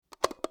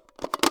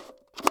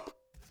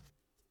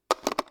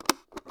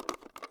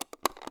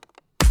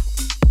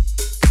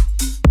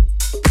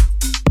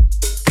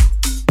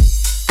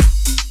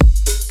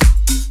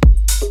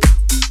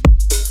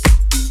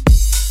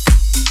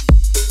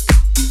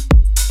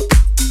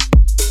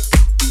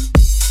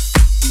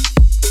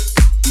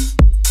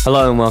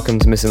Hello and welcome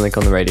to Missing Link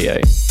on the Radio.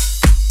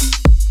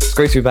 It's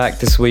great to be back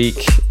this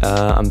week.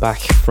 I'm back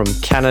from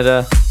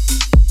Canada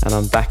and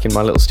I'm back in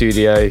my little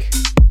studio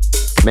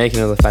making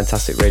another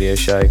fantastic radio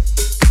show.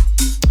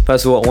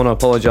 First of all, I want to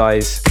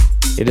apologise.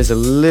 It is a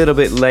little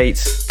bit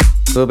late,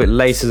 a little bit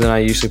later than I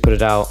usually put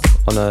it out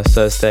on a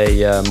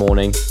Thursday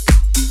morning,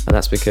 and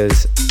that's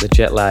because the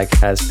jet lag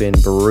has been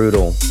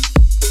brutal.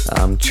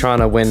 I'm trying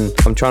to win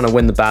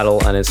the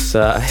battle, and it's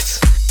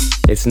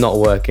not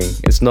working.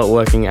 It's not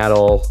working at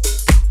all.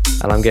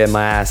 And I'm getting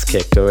my ass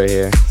kicked over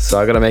here. So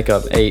I gotta make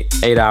up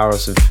eight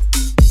hours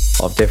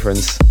of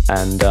difference,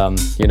 and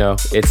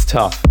it's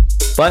tough.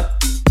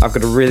 But I've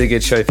got a really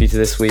good show for you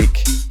this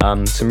week.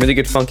 Some really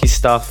good funky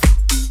stuff.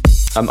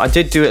 I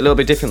did do it a little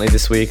bit differently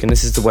this week, and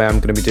this is the way I'm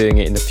going to be doing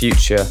it in the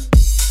future.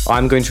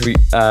 I'm going to be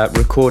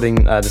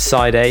recording the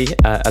side A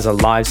as a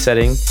live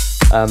setting,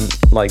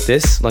 like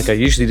this, like I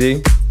usually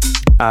do.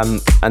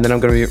 And then I'm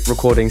going to be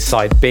recording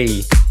side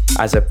B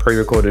as a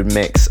pre-recorded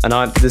mix. And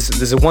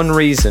there's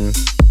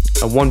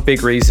one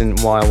big reason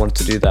why I wanted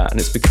to do that, and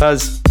it's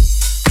because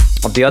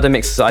of the other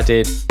mixes I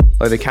did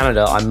over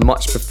Canada. I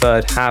much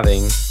preferred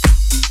having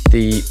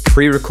the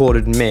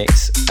pre-recorded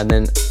mix, and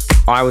then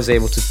I was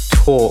able to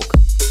talk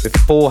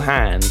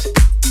beforehand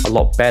a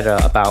lot better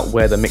about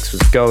where the mix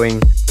was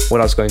going, what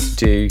I was going to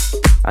do,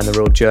 and the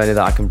real journey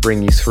that I can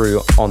bring you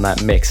through on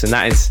that mix. And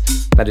that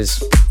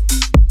is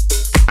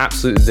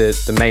absolutely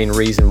the main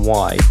reason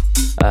why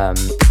I'm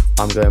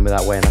going with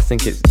that way, and I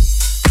think it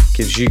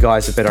gives you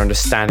guys a better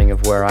understanding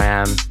of where I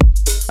am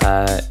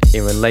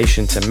in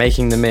relation to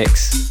making the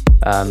mix,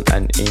 and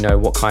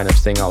what kind of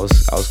thing I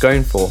was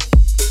going for.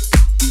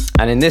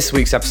 And in this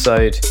week's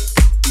episode,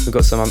 we've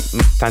got some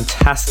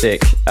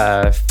fantastic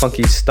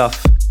funky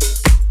stuff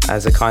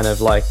as a kind of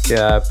like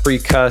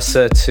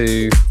precursor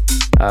to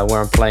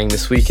where I'm playing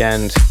this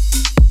weekend.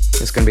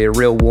 It's going to be a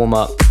real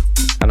warm-up,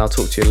 and I'll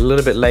talk to you a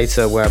little bit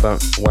later where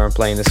I'm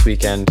playing this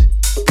weekend.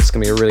 It's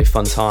going to be a really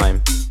fun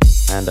time,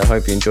 and I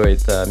hope you enjoyed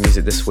the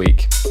music this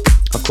week.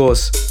 Of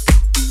course,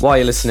 while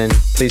you're listening,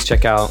 please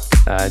check out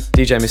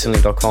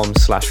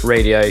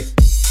djmissinglink.com/radio.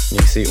 You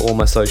can see all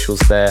my socials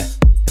there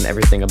and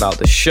everything about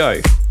the show.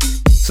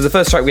 So the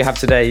first track we have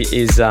today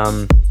is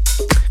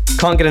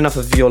Can't Get Enough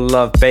of Your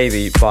Love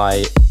Baby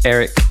by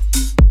Eric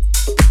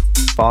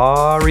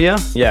Faria.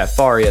 Yeah,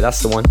 Faria, that's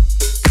the one.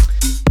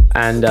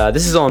 And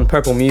this is on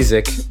Purple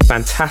Music.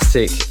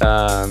 Fantastic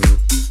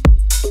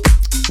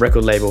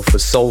record label for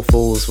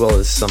soulful as well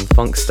as some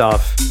funk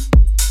stuff.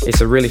 It's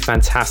a really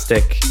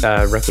fantastic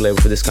record label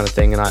for this kind of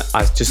thing, and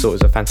I just thought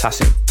it was a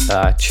fantastic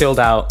chilled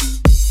out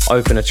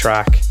opener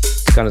track.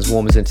 It's kind of as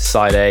warm as into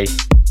side A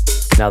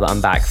now that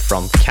I'm back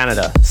from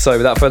Canada. So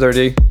without further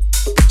ado,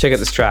 check out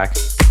this track.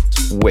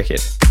 It's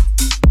wicked.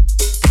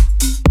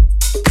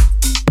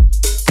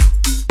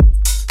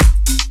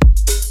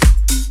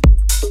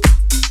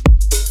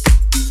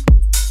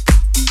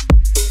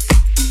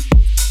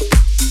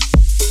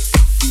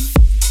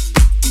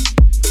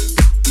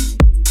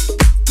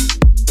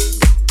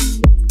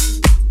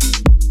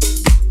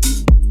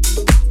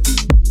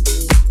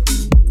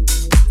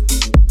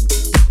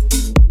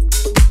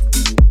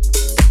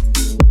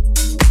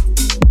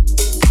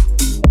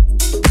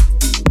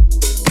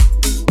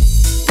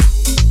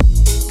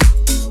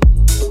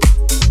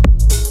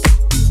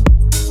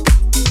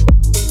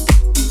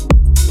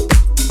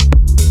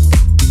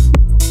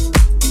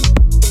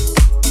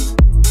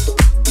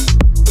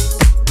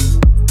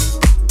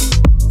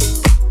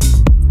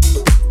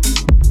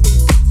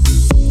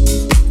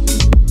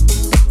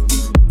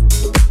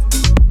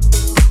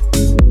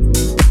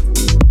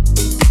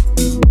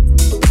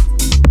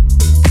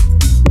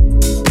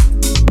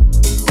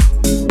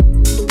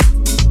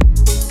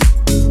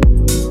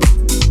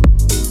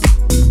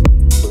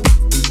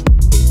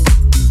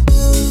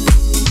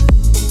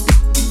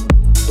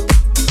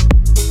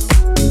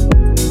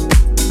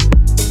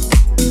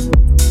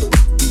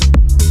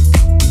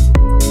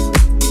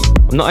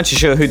 I'm not actually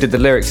sure who did the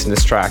lyrics in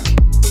this track,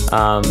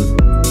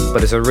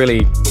 but it's a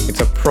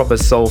proper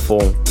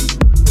soulful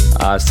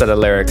set of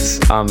lyrics.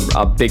 I'm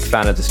a big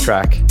fan of this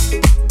track,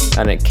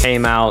 and it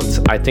came out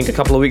I think a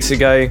couple of weeks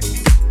ago.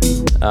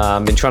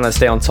 I've been trying to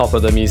stay on top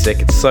of the music.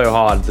 It's so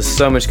hard. There's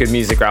so much good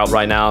music out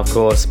right now, of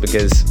course,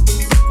 because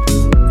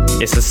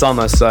it's the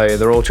summer, so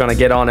they're all trying to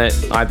get on it.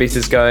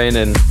 Ibiza's going,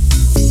 and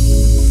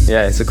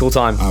yeah, it's a cool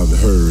time. I've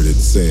heard it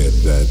said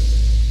that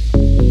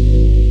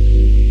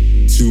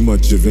too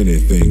much of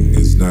anything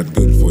is not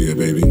good for you,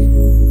 baby.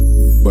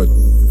 But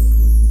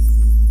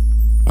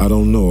I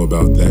don't know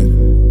about that.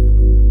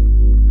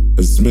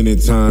 As many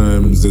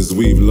times as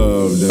we've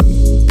loved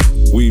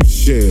and we've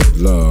shared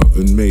love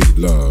and made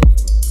love,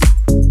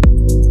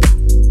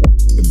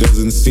 it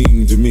doesn't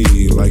seem to me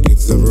like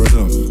it's ever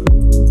enough.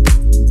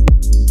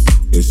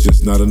 It's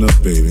just not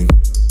enough, baby.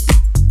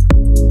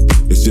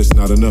 It's just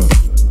not enough.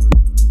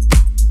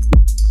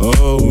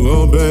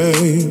 Oh,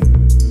 babe,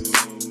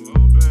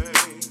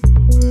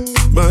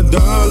 my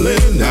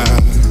darling, I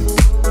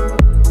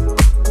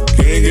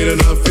can't get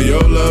enough of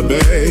your love,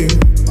 babe.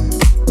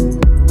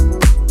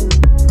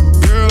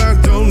 Girl,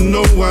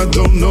 I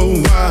don't don't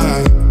know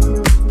why.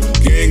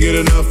 Can't get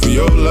enough of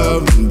your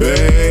love,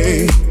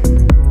 babe.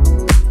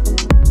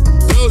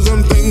 There's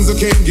some things I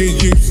can't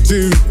get used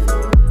to,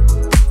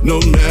 no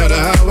matter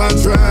how I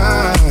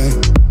try.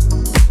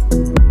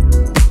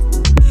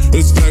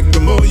 It's like the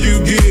more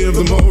you give,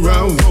 the more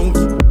I want.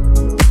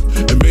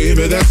 And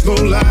baby, that's no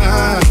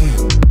lie.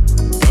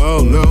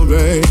 Oh no,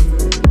 babe,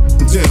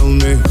 tell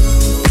me,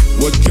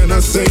 what can I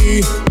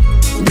say?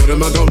 What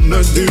am I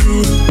gonna do?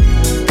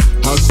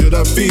 How should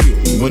I feel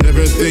when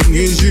everything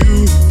is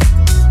you?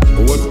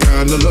 What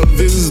kind of love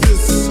is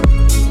this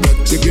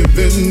that you're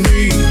giving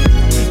me?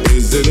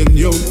 Is it in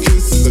your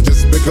kiss or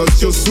just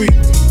because you're sweet?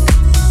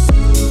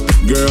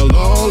 Girl,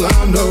 all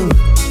I know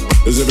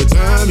is every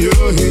time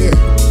you're here,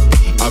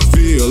 I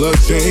feel a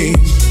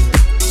change.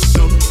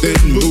 Something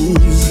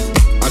moves,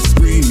 I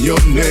scream your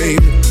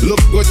name.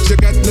 Look what you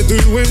got me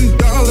doing,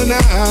 darling,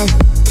 I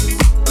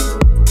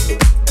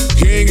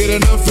can't get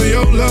enough of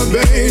your love,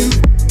 babe.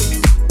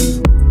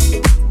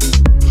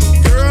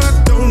 Girl,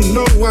 I don't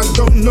know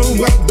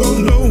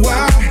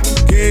why.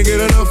 Can't get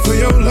enough of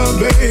your love,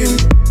 babe.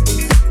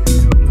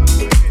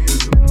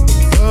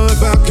 Oh,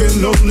 if I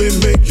can only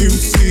make you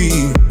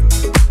see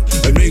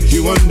and make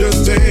you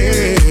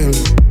understand.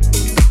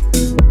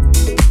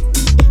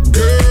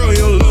 Girl,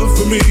 your love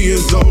for me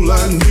is all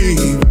I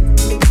need,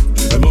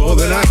 and more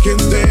than I can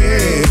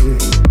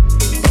stand.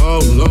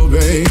 Oh no,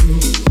 babe,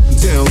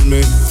 tell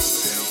me,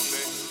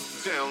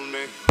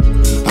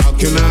 how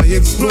can I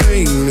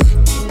explain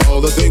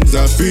all the things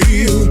I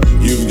feel?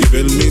 You've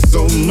given me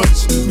so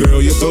much,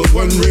 girl, you're so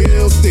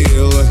unreal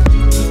still.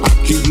 I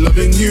keep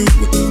loving you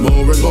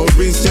more and more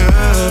each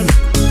time.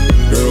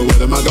 Girl,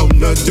 what am I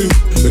gonna do?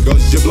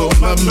 Because you blow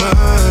my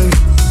mind.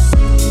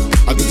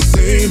 I get the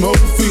same old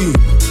feel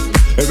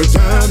every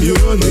time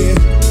you're near.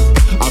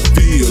 I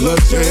feel a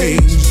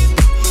change.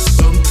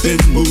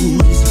 Something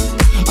moves,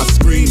 I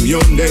scream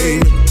your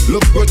name.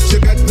 Look what you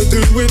got me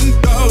doing,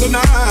 darling, I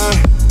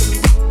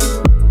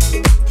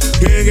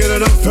can't get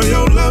enough of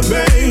your love,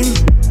 babe.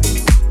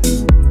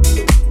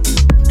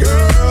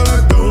 Girl,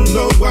 I don't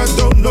know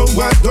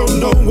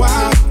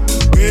why.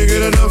 Can't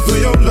get enough of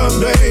your love,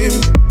 babe.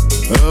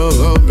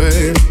 Oh,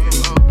 babe.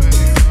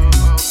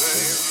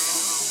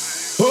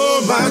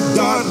 Oh, my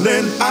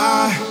darling,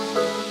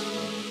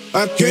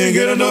 I can't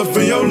get enough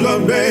of your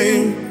love,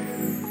 babe.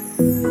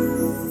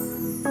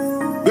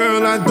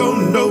 Girl, I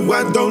don't know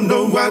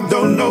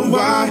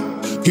why.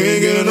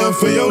 Can't get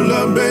enough of your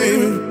love,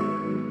 babe.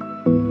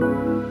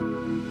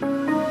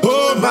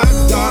 Oh, my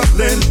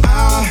darling, I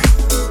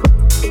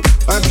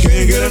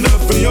can't get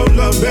enough of your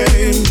love,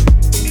 babe.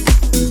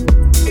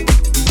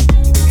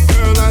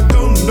 Girl, I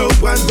don't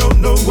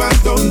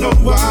know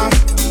why.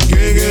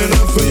 Can't get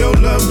enough of your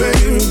love,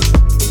 babe.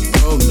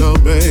 Oh no,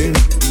 babe.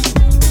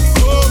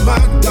 Oh, my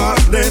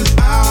darling,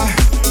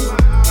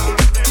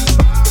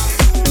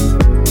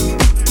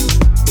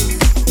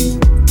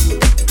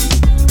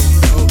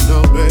 oh no,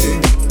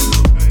 babe.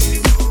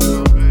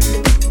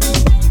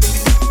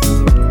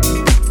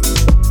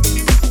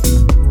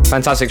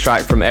 Fantastic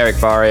track from Eric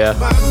Faria.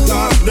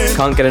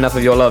 Can't get enough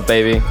of your love,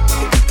 baby.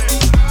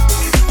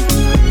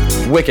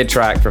 Wicked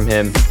track from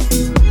him.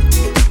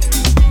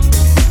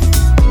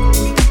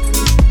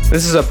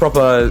 This is a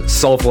proper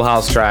soulful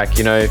house track.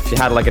 You know, if you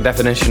had like a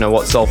definition of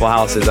what soulful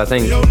house is, I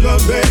think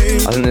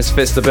this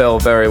fits the bill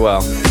very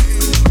well.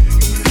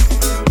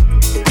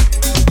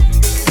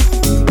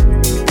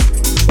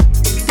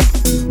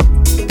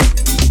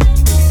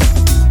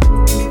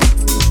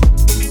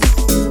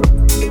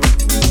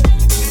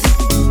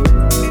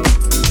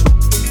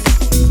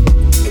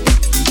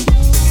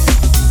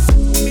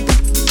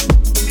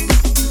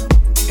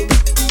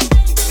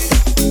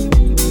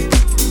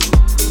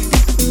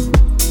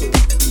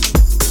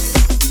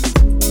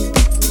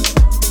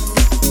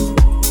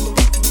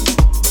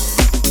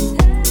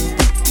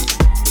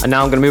 And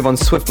now I'm going to move on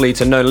swiftly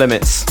to No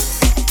Limits,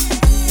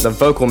 the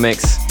vocal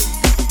mix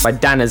by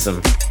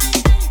Danism.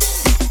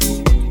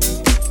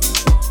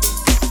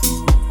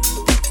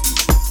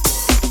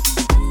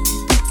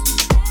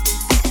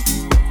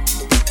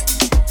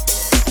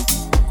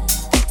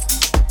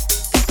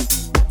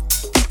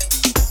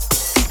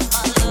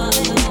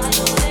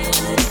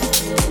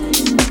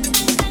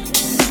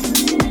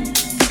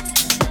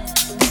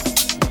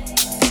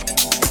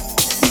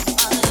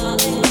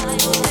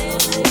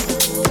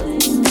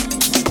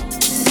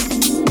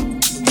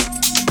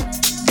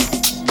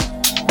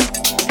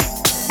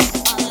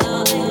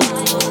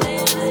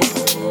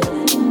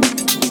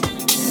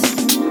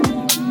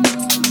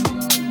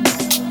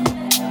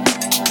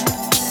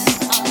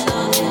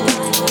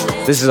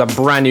 This is a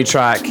brand new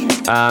track,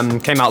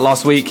 came out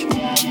last week,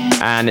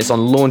 and it's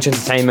on Launch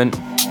Entertainment,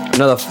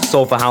 another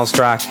soulful house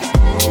track.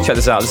 Check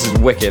this out, this is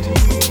wicked.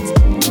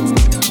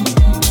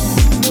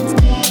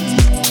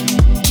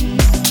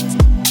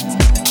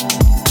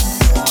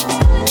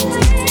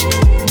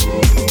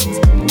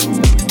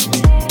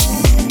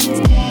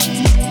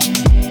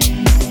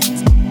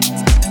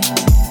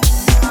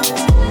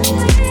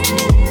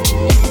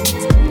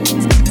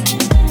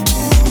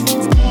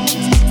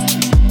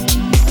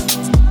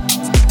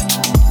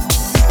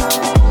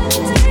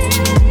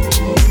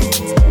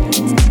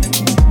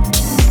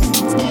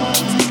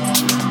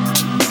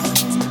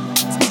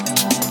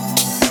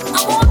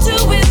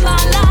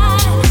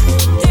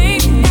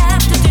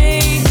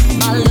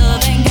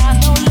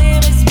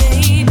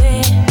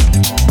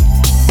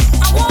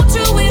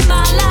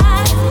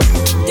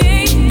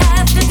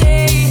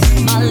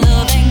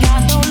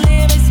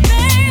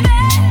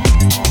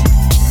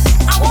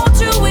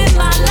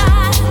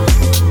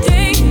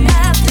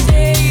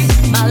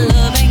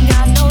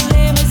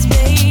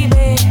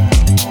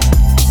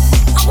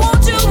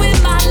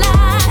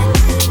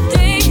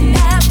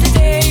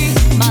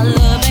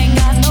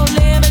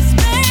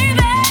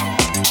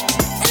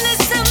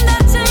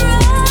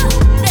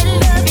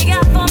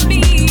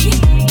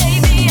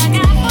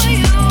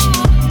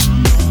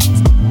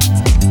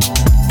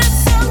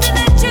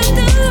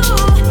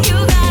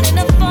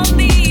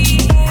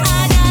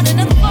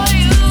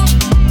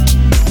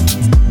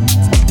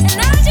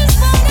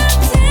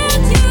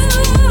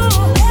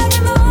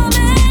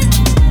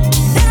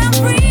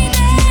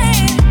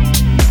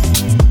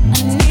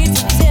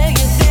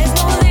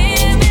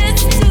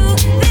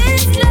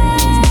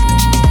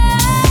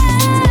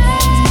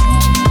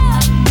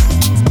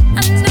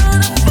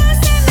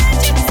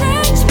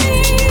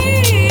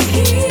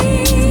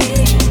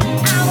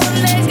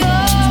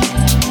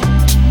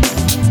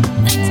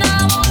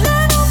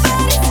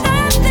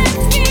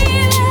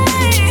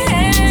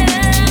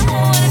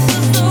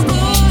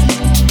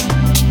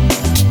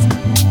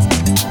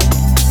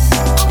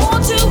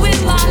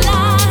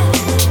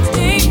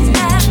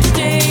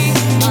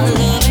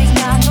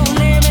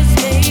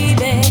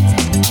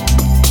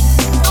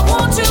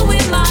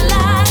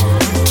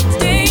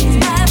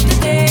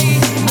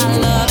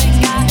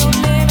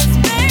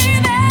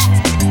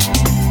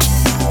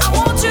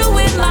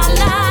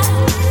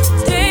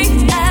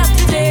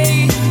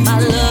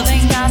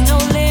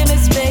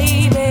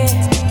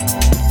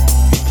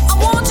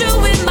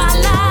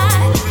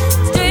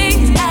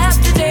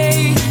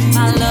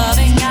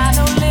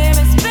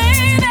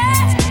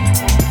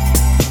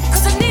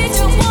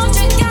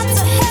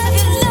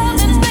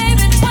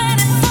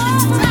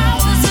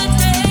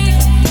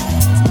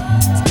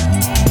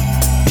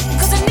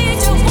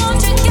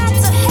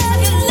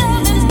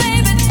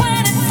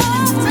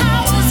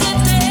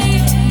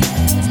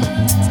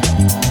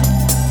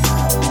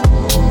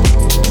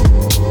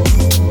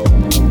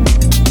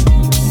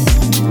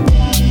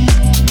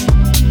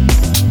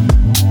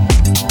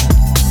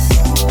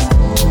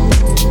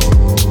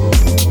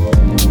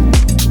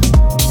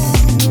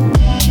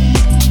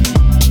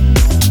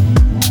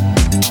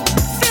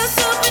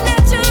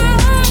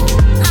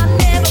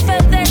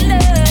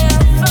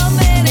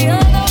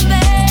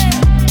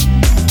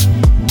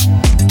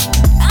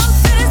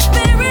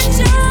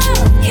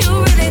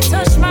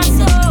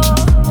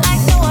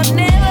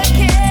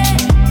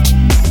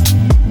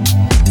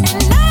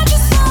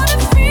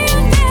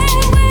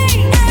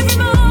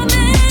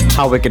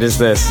 wicked is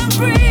this?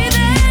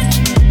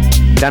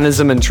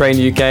 Denism and Train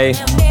UK.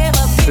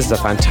 This is a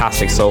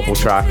fantastic soulful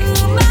track.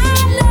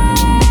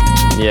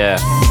 Yeah.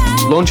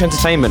 Launch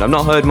Entertainment. I've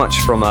not heard much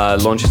from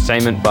Launch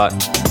Entertainment, but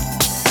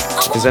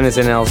if there's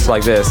anything else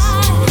like this,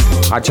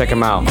 I'd check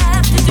them out.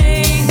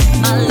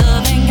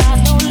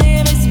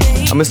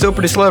 And we're still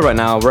pretty slow right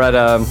now. We're at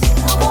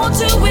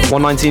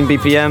 119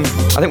 BPM. I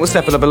think we'll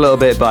step it up a little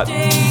bit, but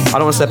I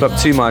don't want to step up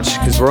too much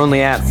because we're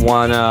only at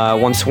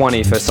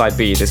 120 for side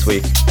B this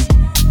week.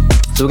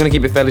 So we're going to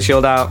keep it fairly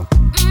chilled out.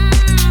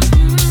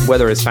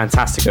 Weather is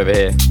fantastic over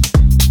here.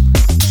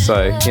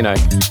 So, you know,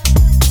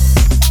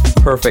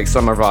 perfect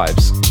summer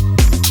vibes.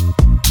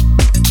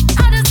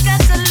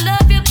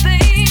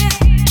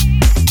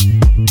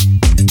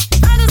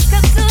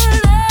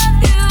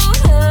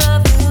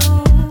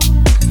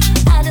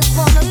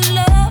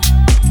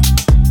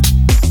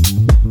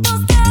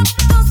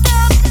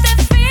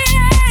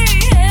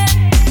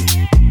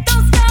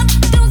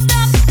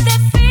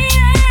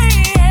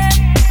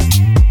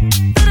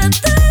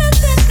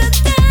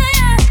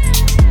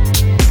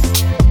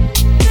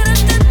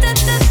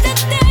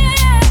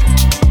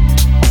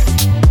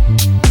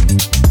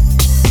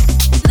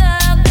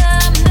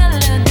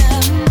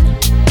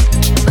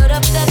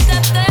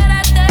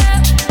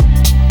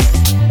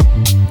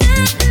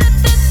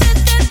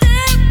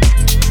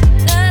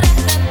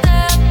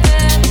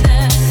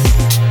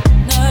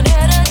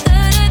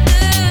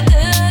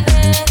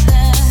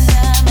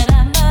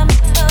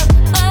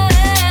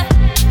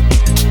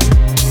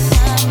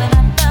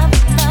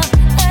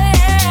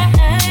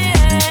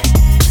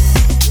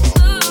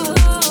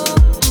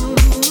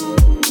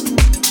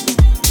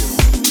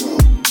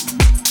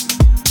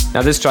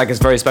 Now this track is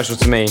very special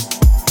to me.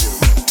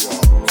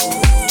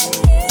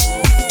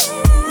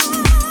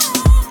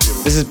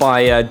 This is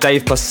by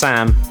Dave plus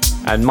Sam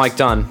and Mike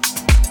Dunn.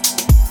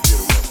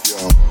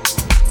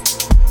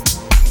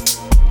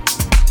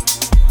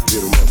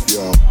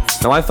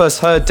 Now I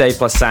first heard Dave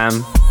plus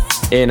Sam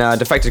in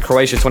Defected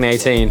Croatia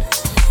 2018,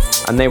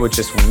 and they were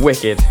just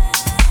wicked.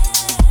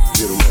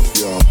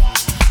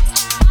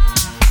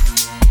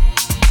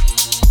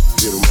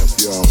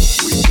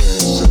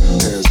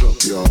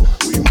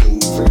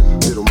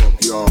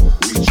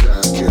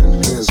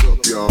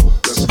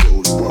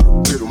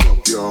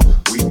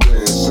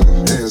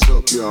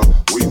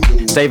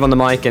 Dave on the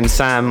mic and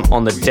Sam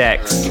on the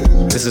decks.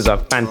 This is a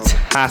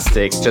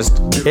fantastic, just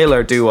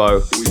killer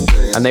duo,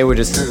 and they were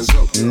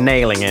just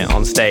nailing it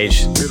on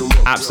stage.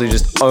 Absolutely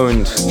just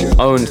owned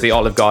the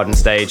Olive Garden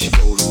stage.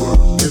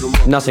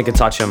 Nothing could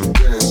touch them.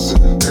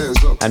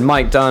 And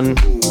Mike Dunn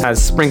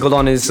has sprinkled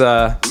on his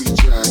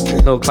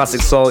little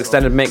classic soul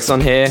extended mix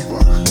on here,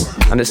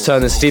 and it's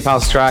turned this deep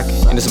house track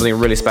into something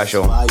really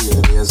special.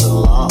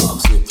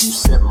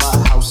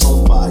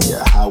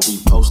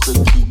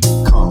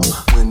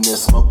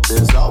 Smoke,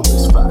 there's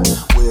always fire.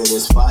 Where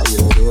there's fire,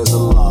 there's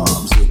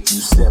alarms. If you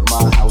set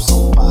my house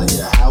on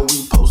fire, how we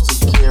supposed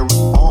to carry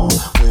on?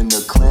 When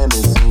the clan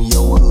is in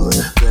your hood,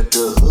 bet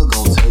the hood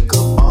gon' take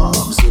up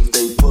arms. If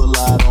they pull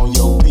out on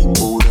your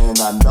people, then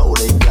I know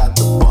they got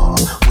the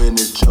bomb. When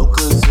there's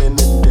jokers in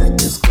the deck,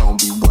 it's gon'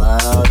 be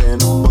wild in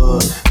the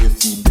mud.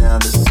 If he down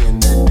to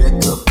send that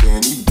deck up,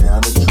 then he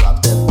down to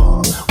drop that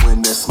bomb.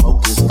 When there's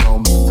smoke, it's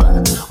gon' be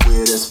fire.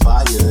 Where there's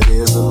fire,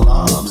 there's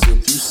alarms.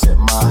 If you set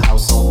my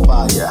house on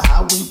fire,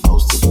 how we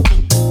supposed to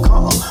keep it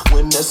calm?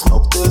 When there's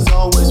smoke, there's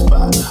always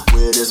fire.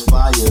 Where there's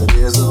fire,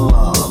 there's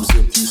alarms.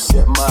 If you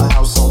set my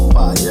house on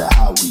fire,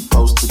 how we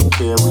supposed to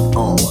carry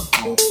on?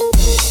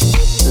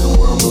 Till the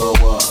world blow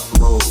up,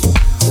 move.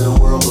 Till the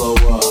world blow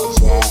up,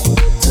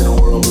 till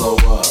the world blow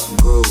up,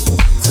 groove.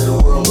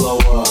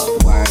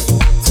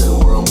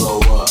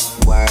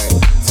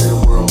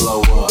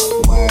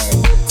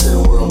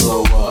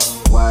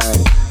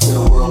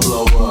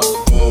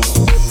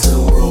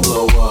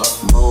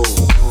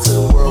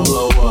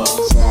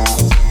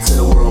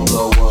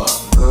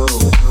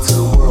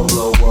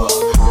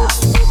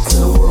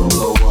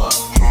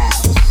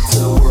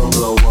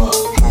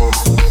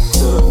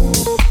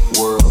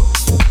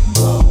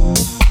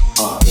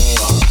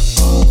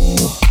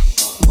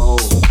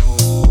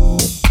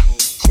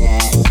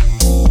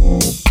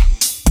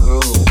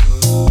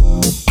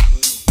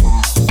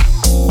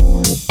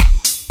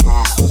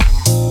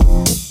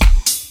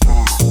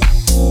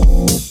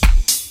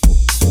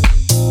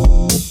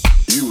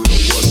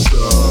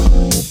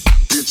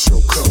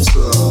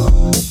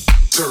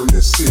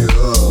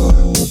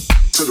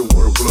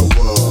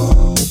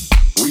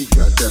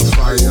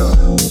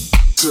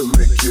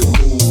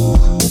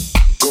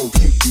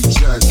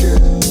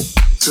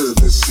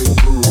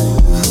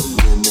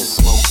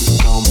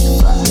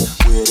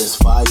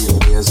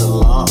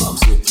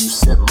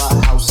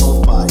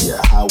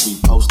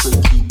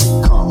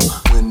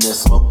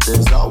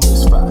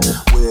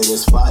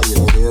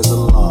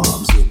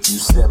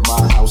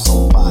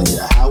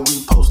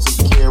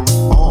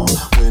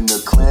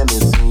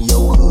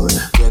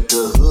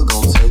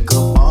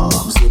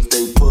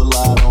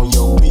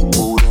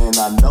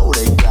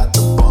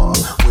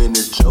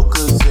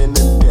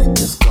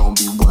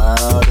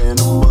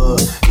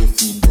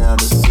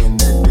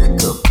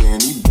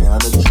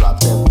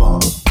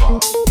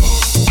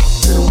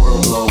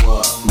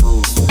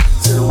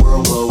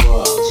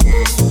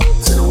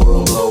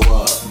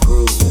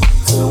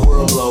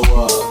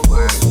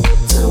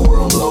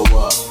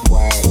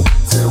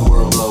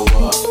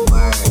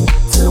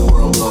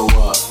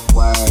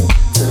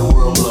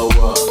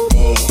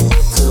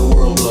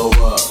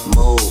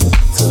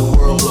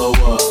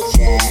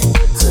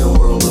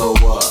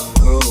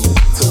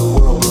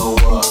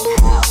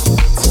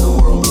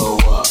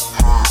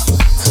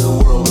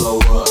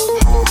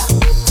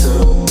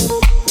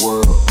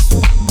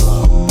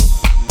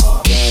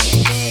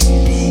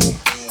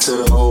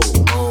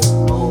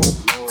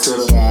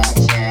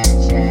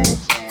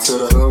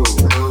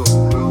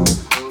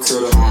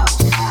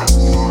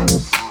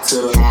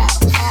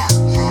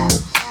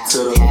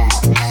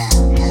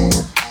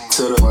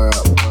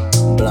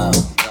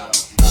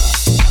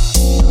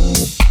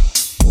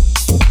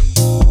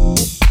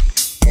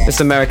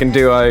 American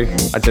duo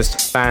are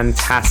just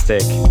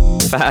fantastic.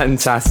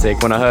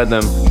 Fantastic when I heard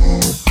them.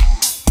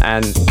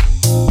 And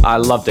I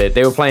loved it.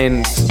 They were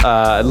playing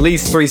at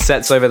least 3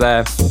 sets over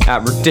there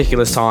at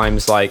ridiculous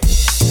times, like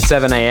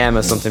 7 a.m.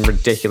 or something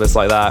ridiculous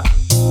like that.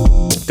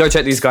 Go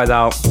check these guys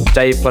out.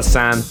 Dave plus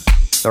Sam.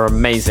 They're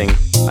amazing.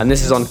 And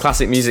this is on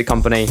Classic Music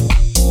Company,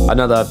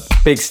 another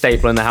big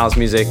staple in the house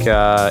music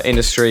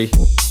industry.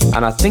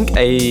 And I think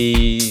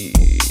a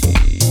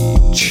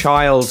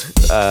child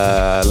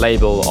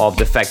label of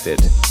Defected.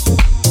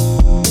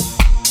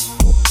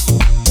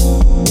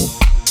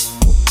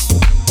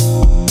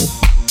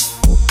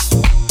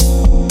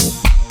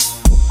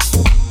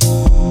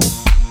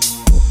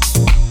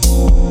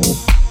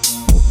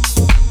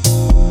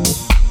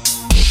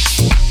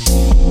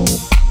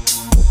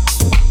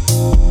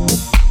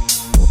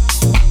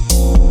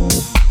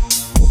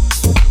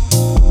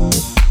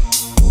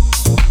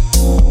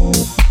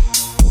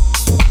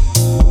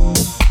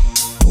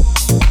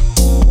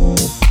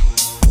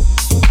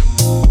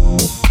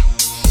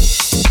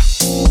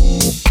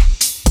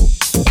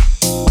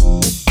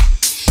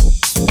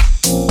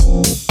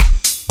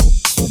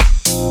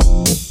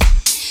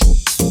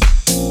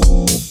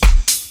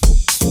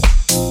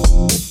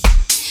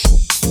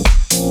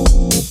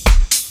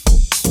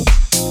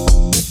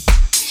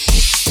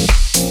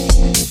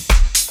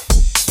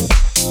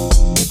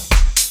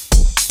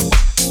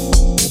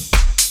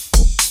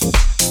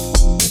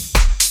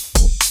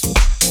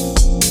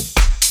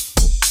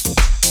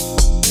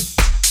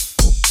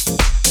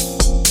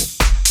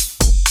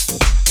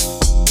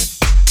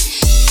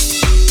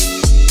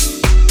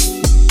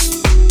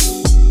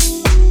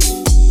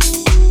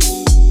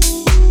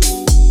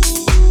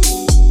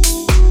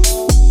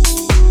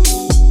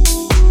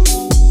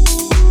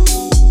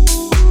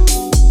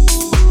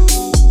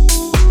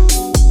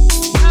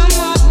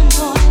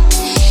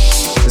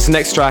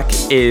 Next track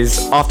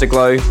is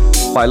Afterglow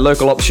by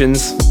Local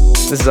Options.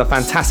 This is a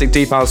fantastic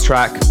deep house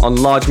track on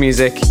Large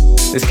Music.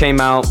 This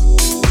came out,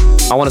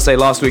 I want to say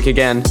last week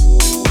again.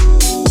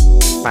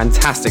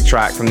 Fantastic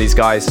track from these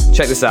guys.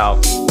 Check this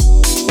out.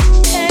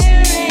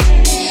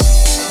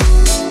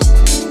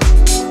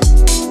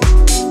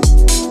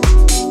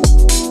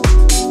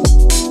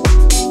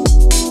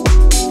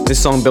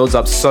 This song builds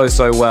up so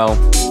well.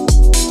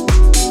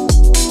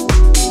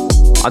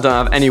 I don't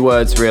have any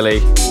words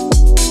really.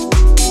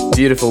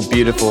 Beautiful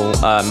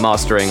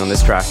mastering on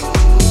this track.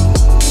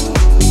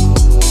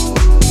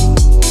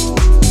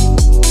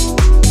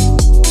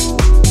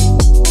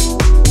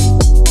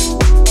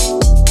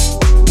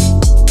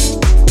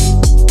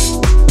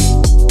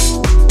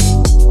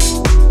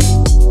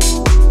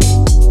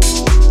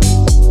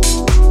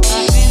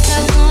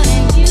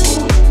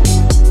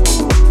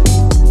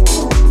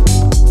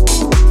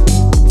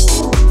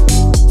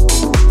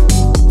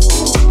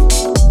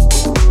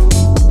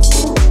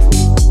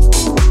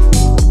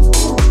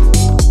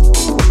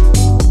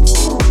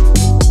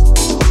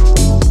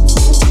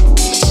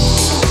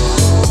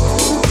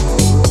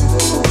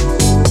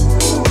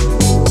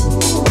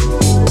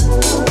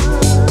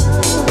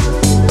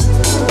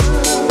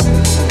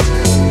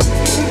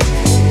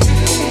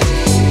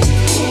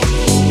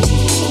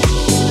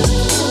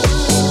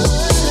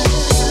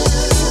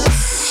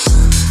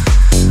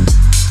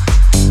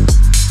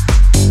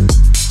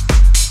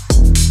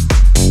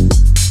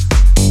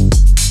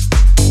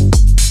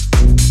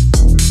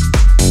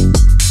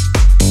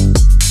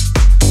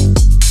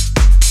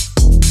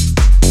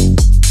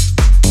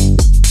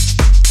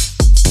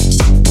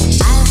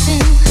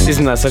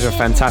 Isn't that such a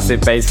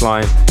fantastic bass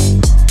line?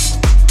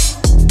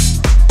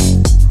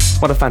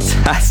 What a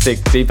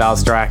fantastic deep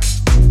house track.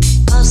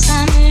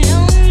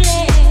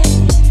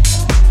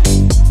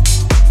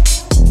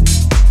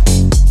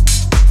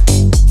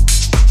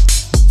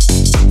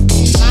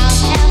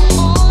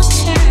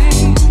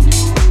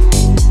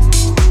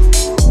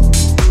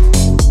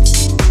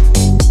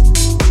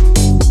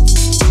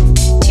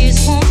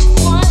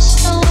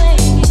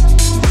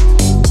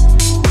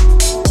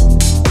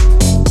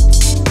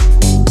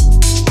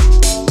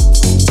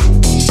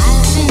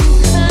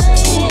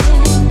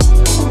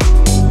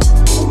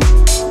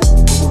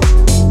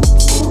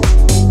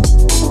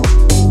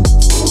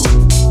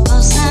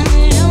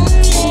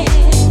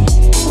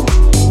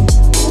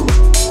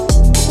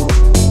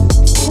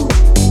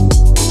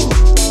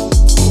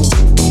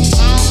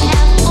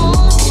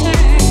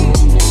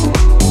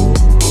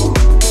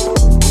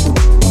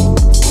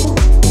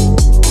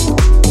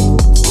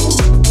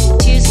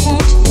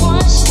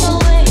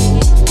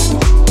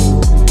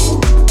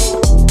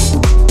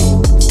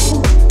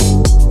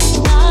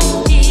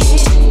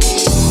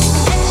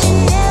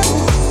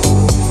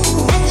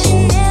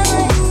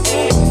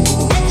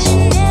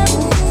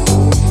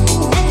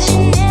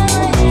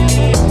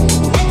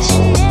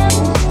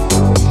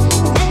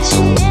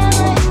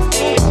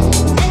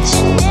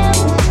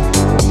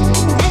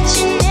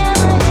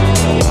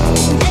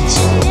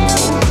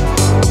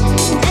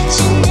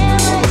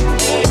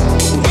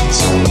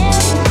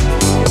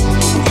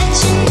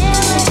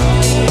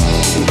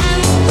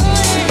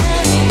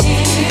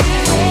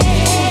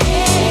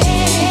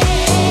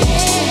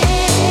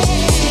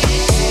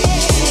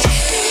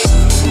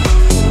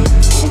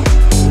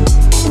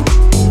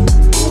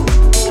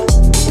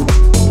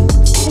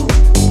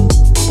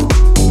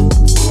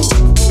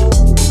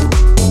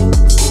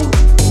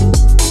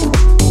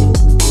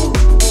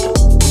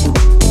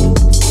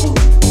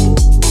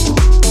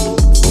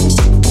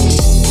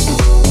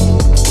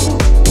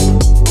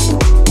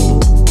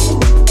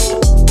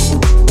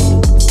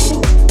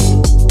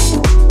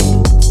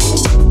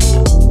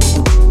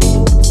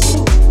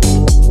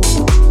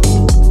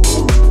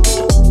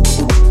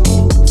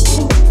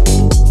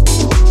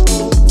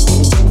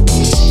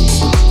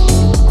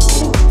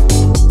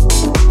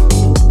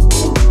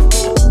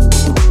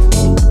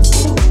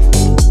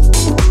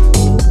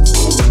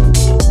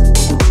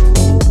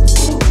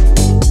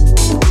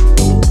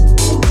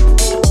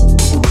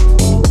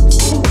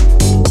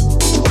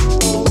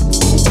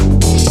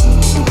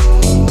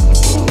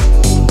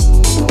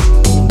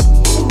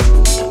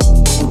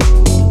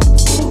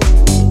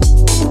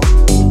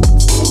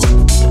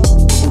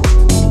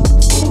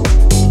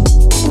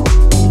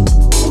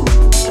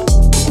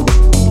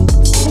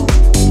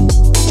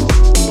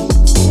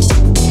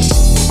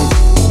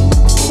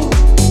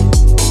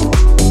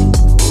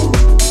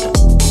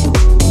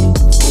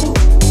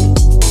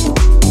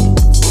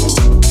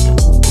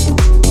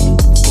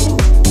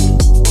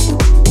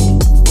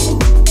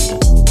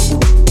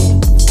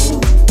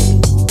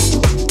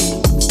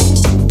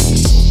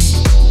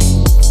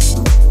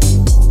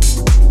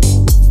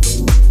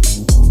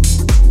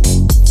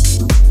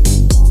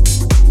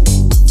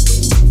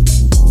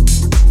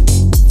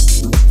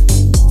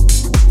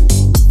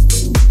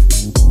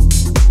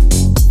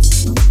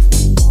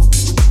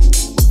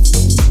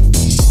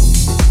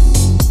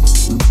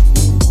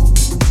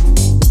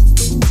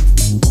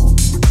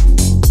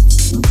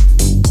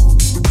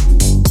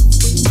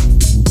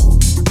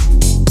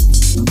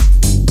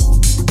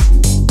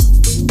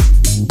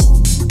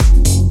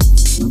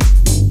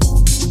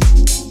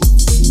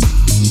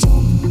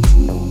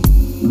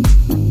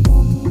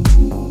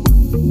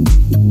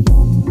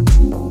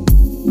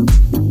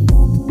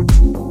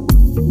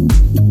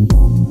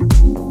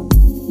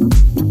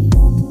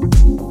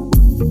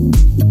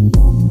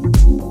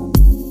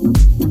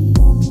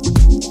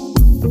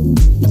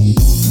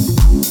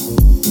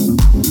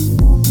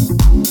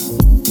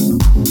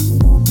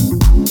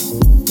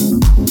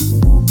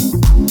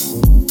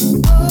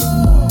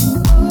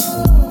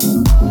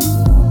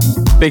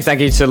 Big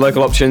thank you to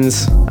Local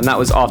Options, and that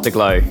was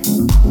Afterglow.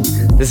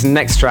 This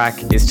next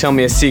track is Tell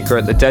Me a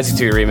Secret, the Dirty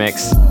 2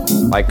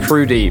 remix by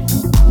Crew Deep.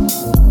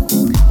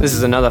 This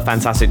is another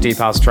fantastic Deep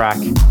House track.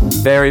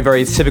 Very,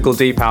 very typical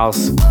Deep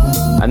House.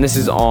 And this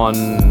is on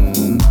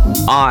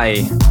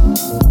I!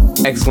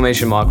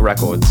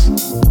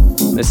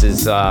 Records. This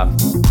is,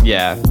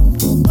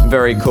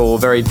 very cool,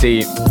 very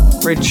deep,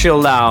 very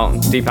chilled out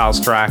Deep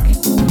House track.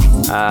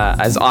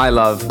 As I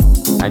love,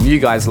 and you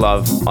guys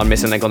love, on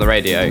Missing Link on the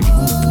Radio.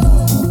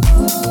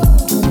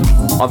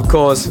 Of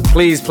course,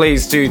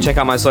 please do check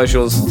out my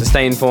socials to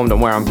stay informed on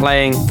where I'm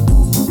playing,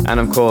 and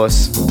of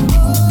course,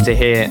 to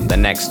hear the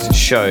next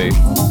show.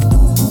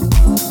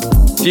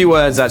 Few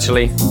words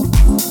actually.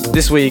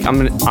 This week,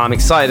 I'm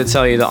excited to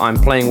tell you that I'm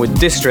playing with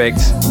District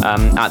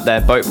at their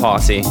boat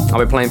party.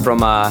 I'll be playing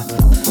from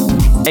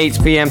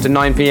 8 p.m. to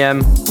 9 p.m.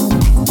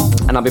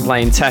 and I'll be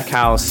playing Tech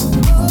House.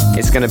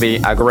 It's going to be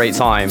a great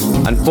time.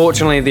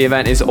 Unfortunately, the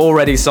event is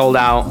already sold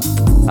out.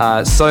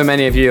 So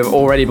many of you have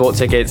already bought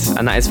tickets,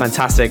 and that is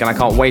fantastic, and I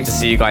can't wait to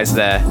see you guys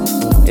there.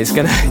 It's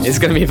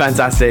gonna be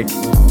fantastic.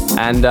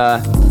 And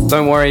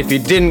don't worry, if you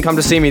didn't come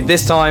to see me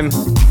this time,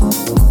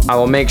 I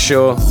will make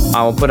sure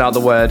I will put out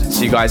the word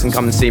so you guys can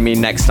come and see me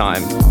next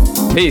time.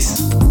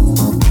 Peace.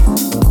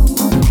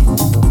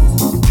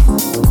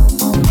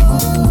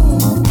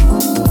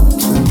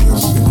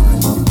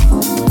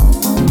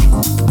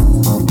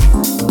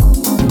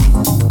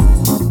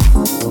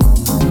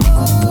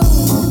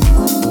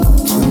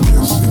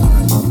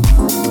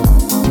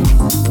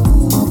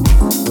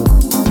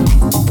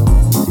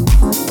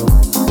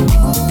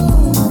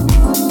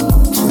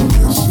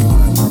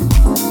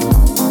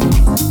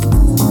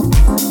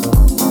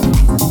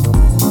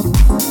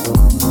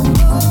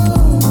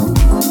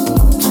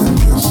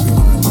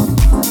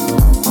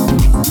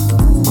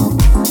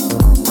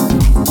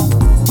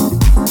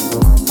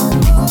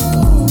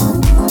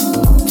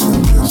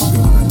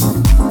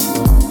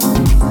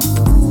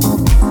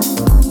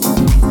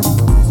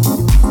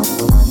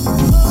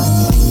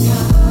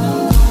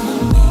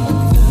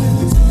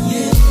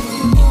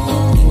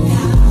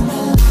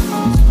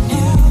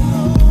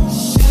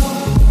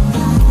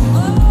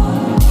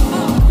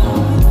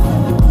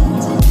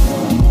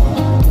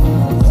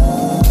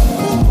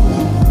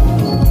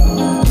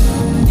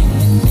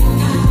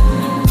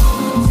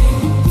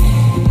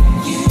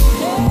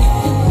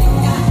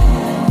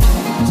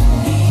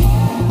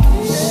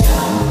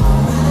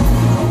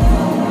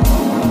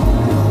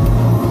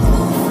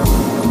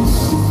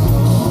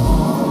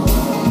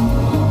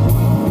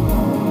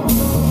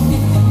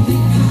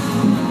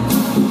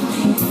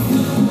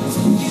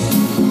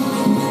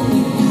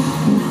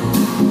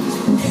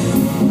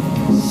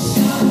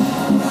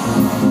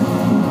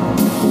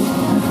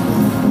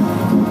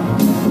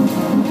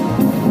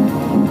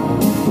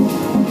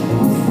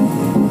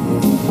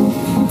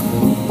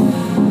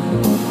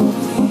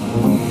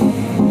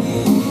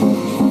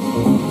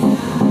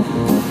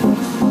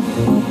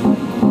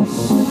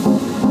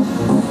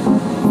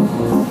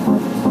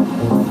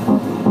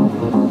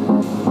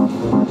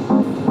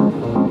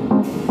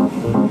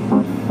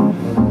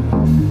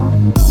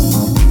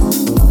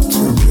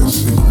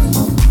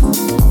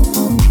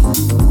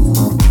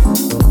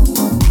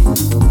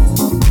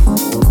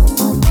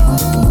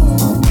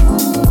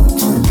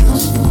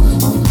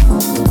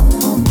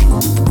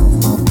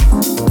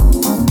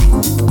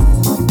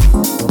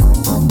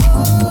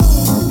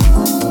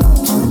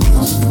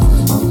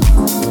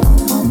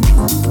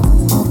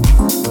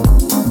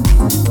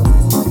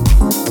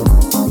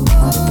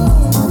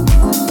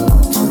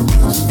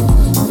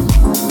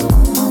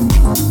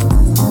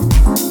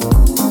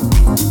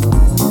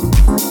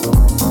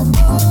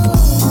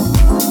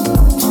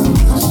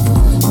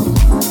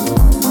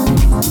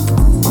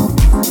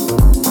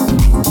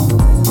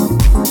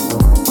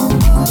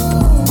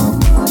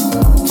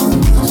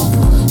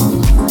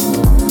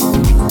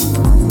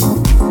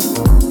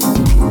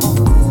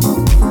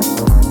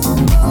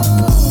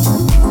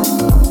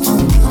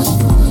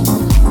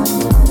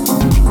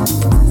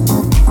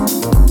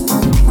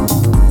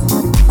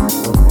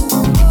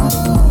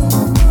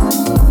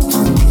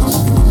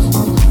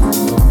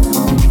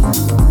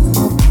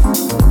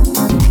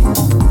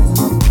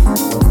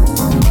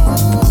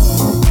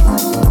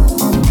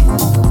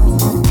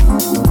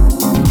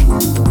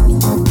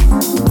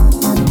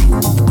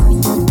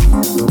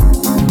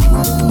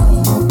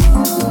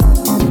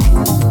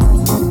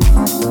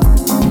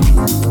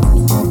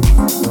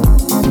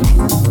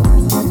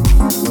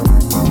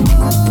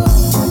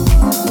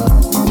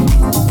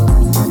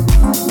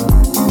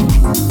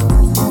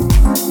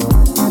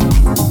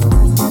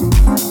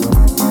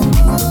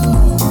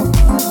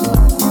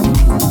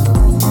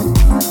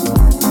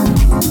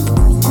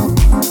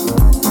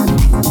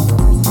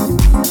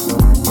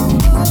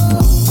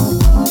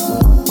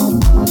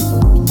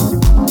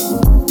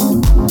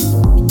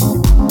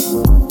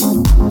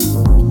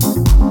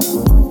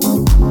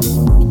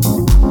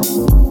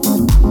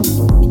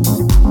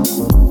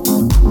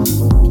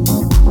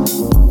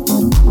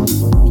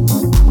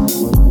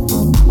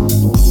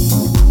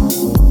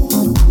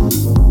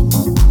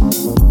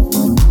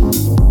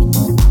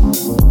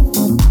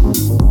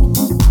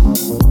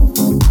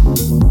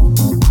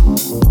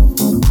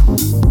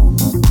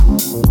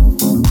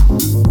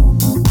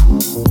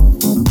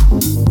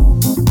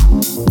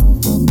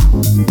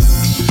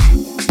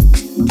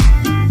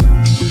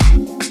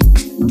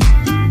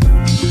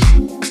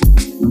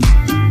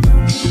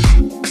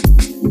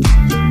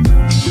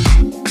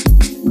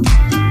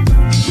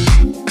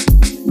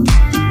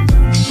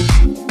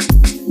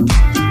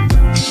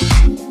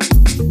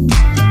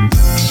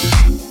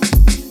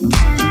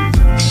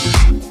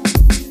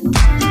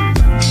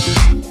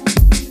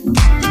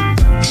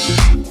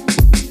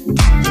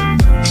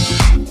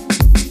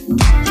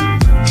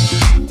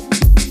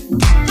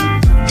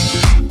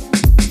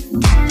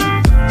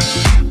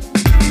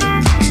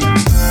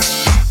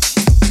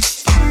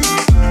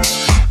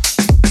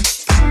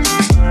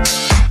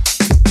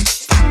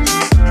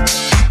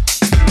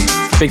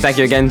 Big thank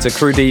you again to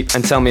Crew Deep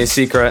and Tell Me a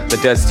Secret, the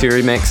Dirty 2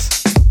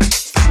 remix.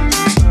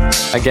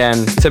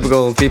 Again,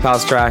 typical deep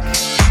house track.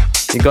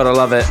 You gotta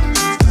love it.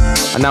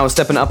 And now we're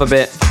stepping up a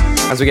bit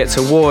as we get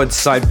towards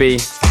side B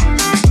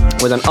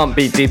with an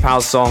upbeat deep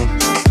house song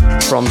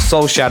from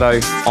Soul Shadow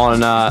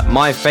on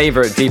my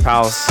favorite deep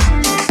house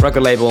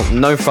record label,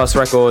 No Fuss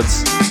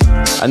Records.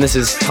 And this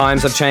is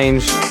Times Have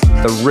Changed,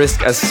 the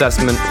Risk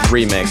Assessment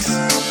remix.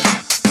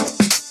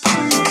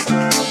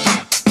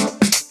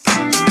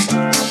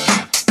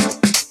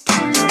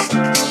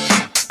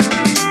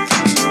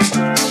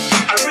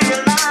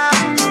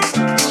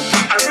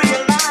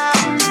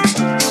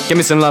 Give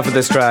me some love for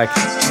this track.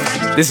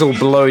 This will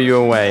blow you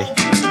away.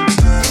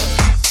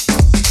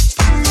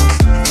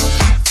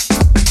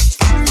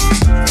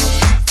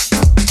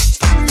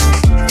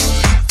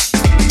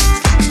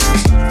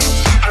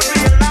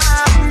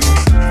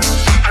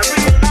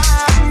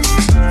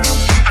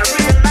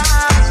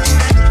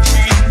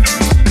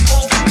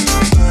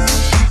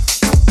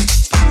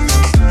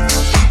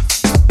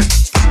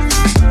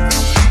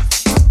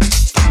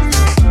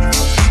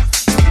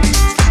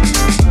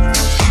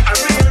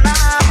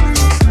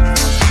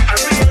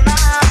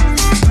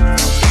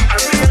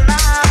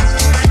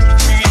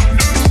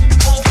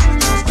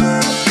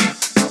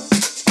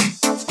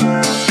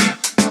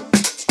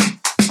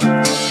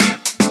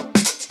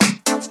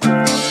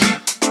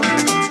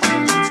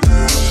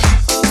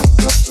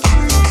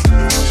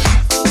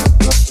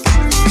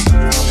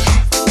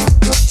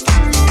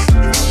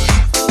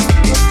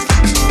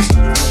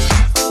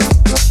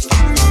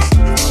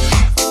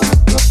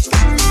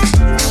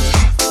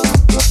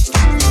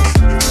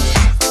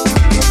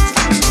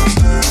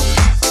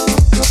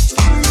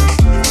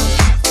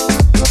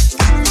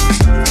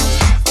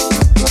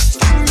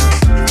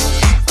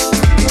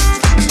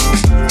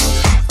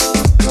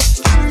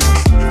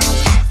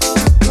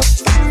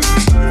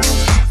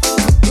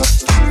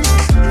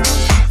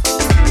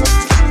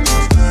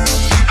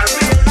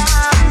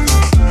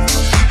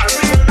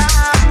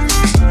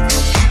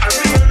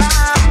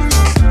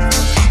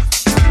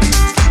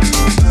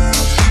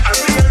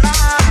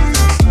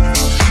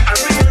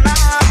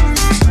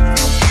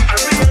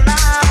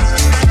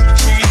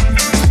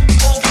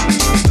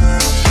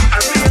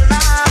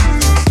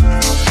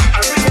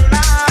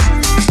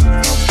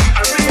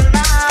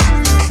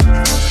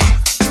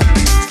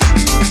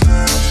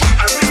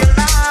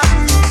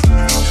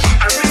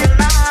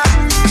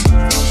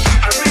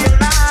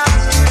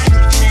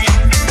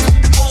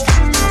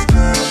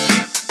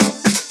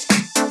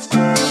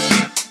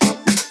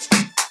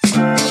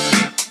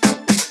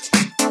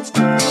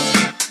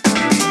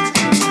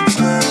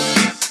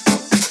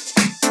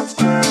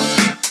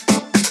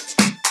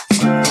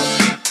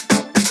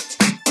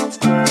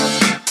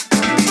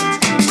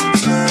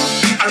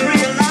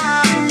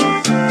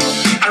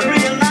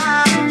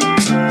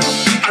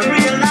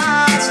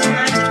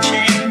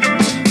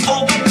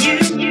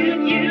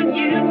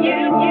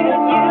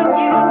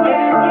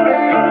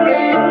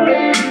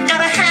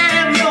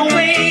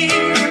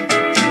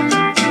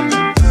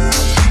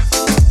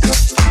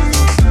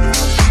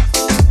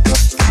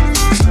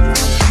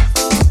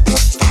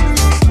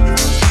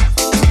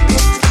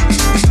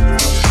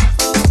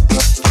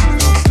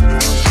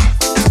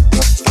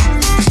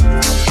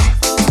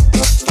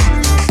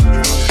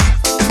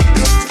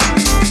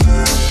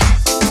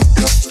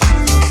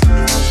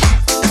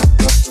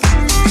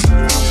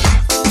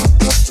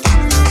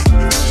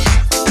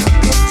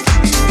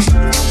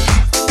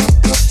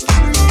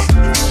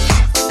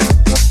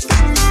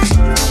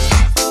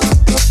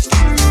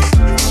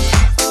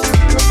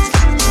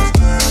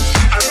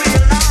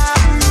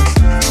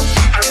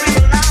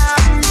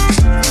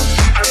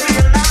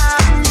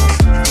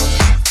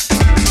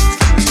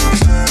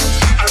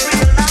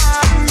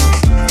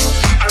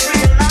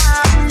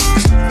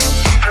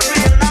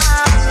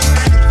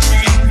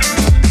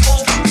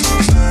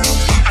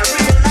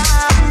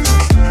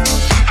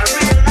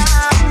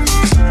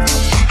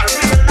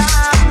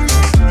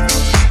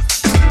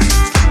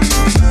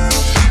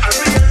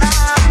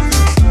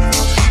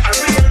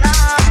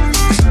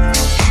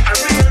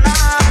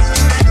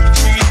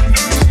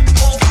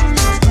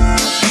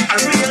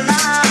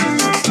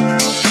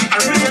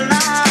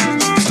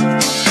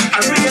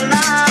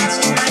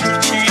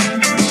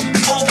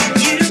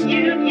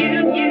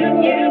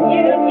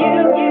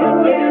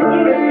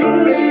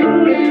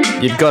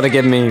 You've got to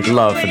give me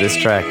love for this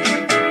track.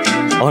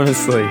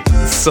 Honestly,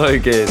 it's so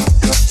good.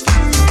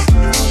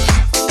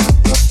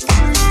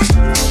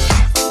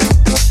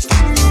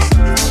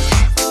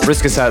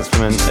 Risk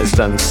Assessment has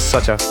done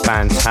such a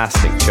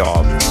fantastic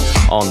job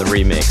on the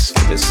remix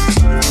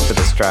for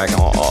this track.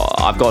 Oh,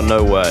 I've got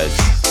no words,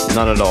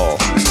 none at all.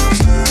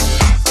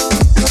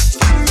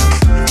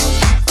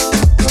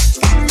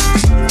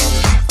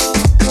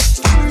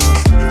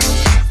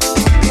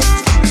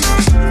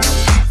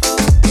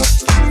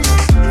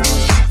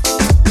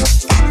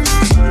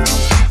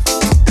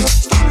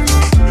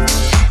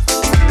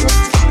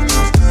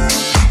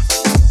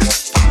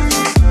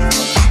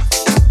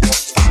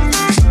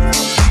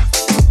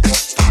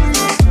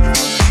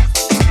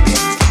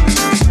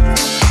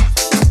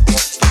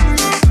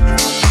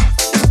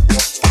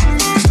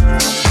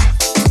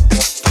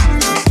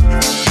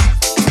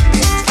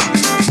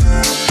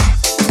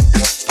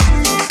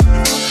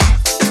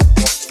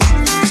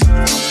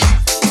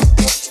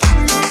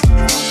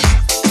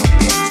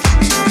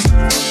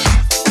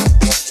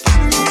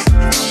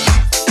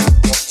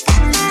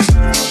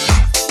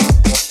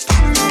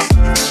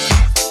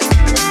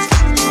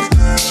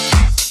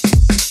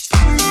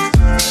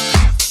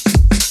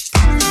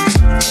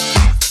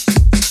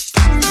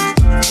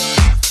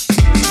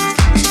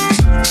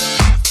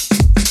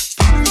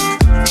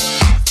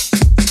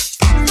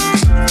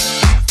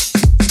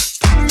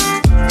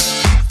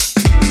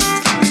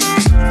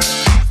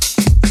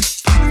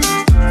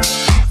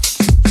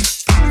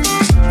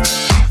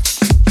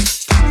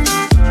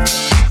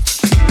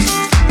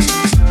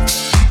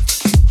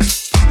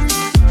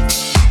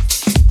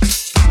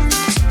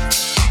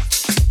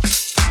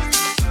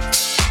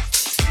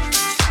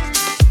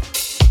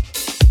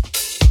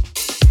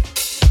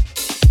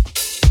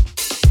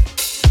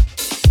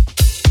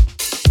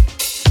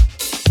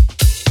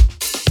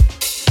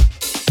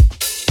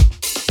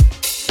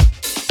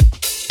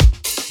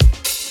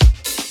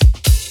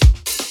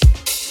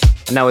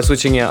 Now we're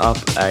switching it up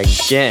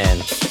again,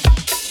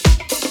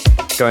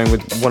 going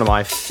with one of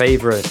my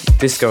favorite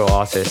disco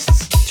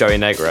artists, Joey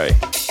Negro.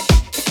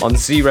 On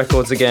Z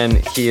Records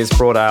again, he has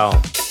brought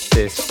out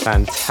this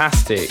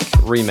fantastic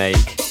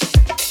remake,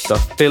 the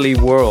Philly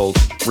World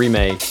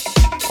remake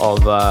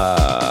of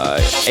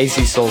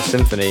AC Soul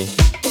Symphony.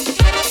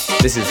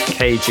 This is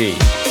KG.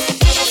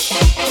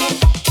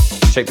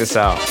 Check this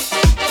out.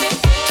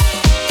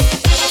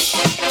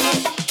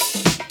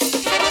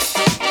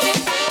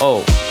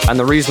 Oh, and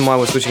the reason why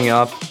we're switching it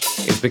up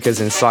is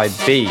because inside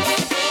B,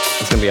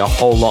 there's going to be a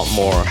whole lot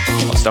more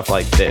of stuff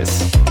like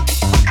this.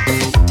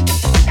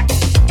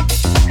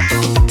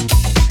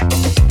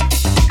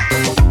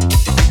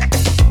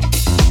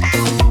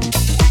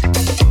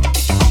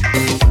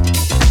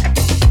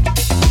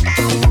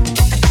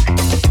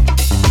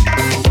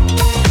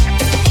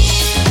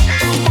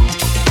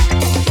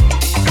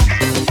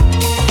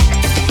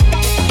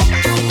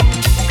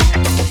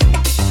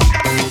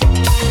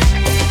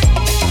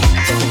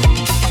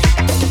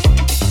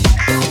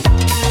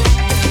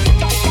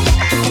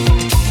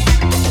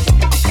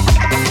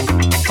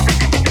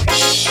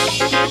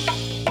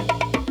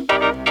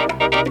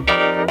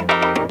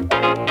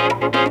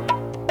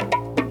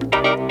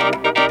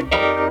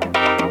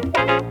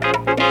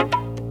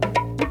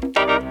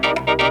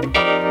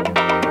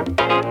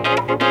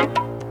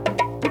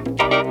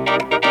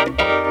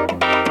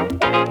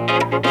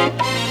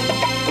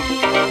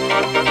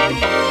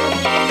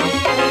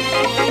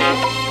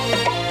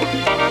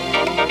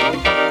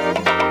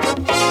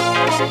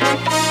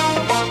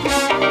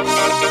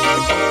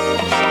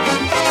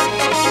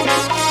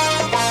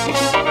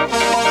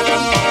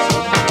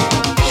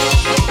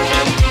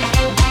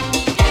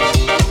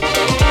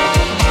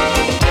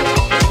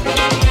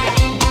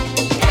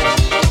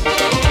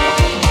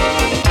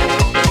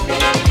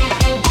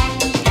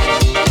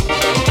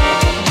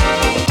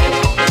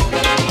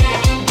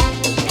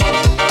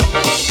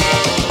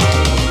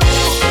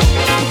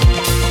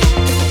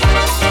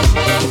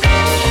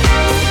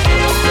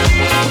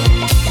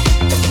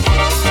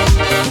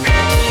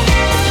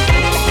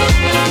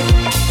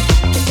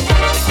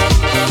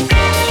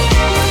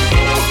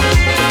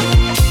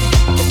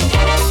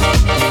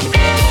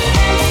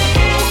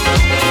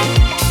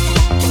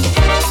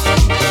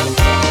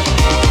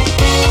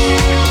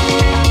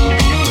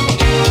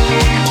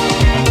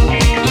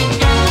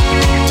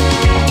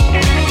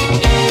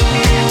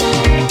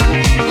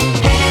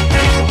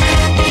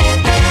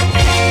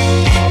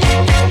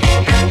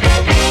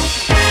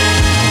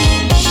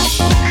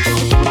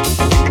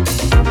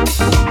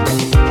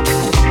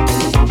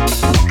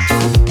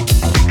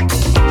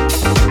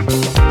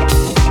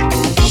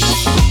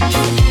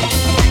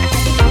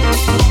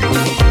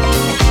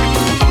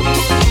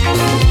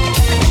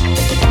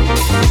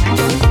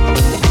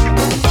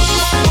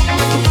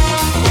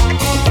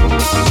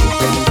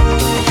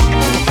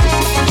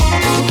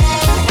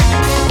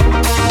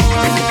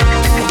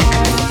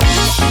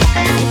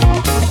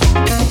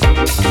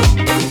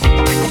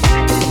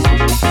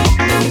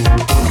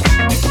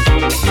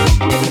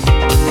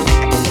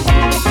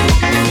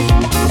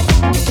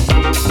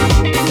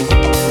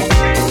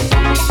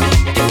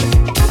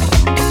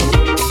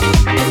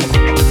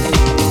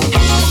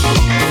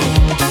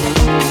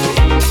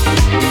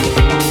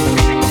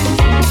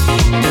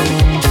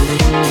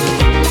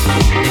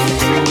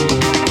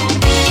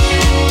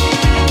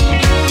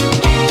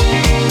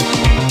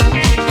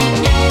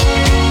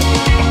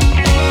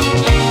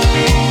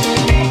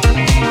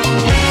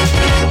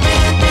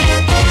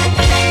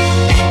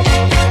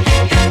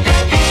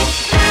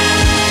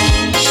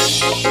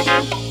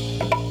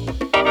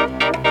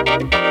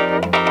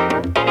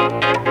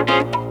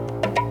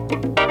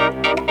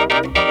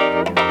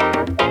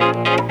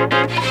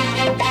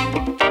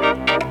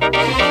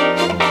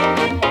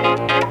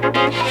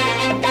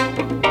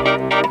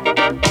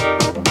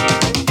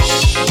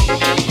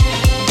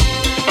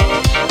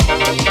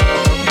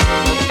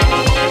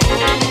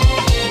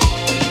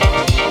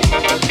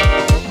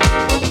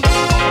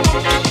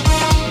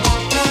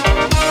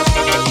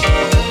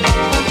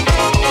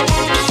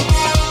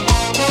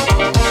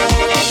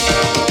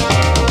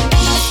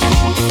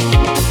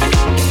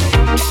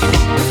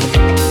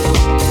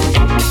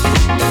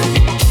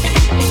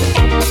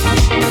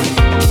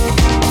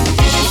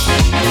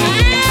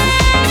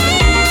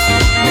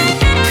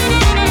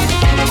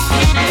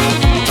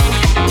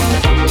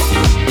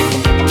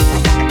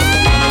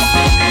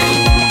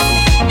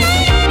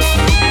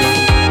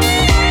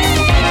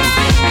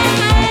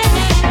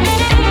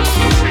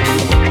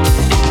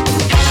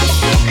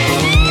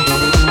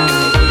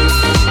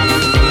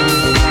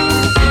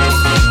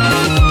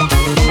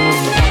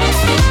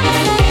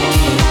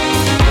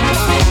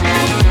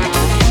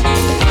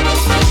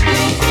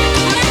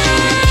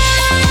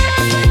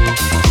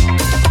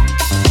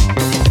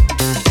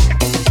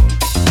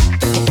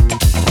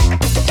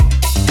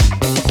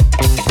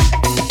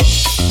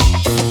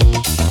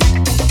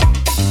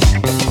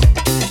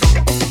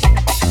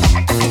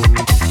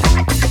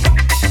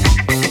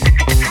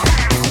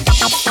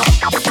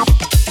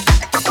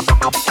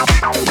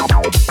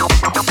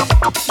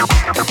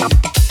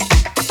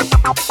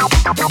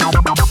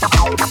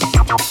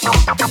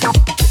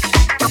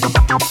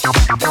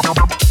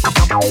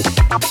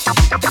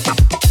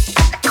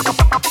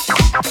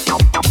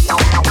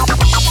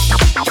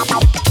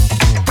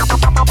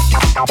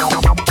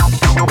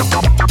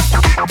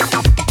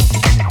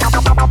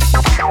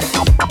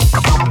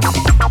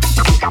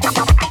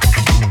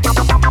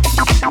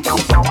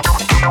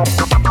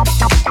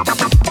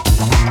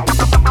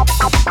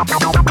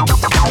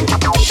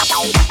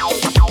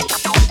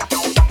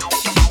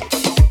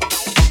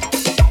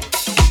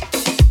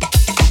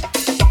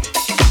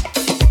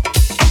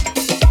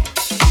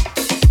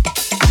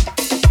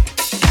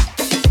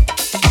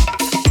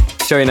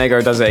 Joey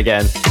Negro does it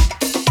again.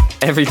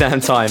 Every damn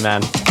time,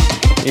 man.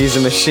 He's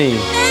a machine.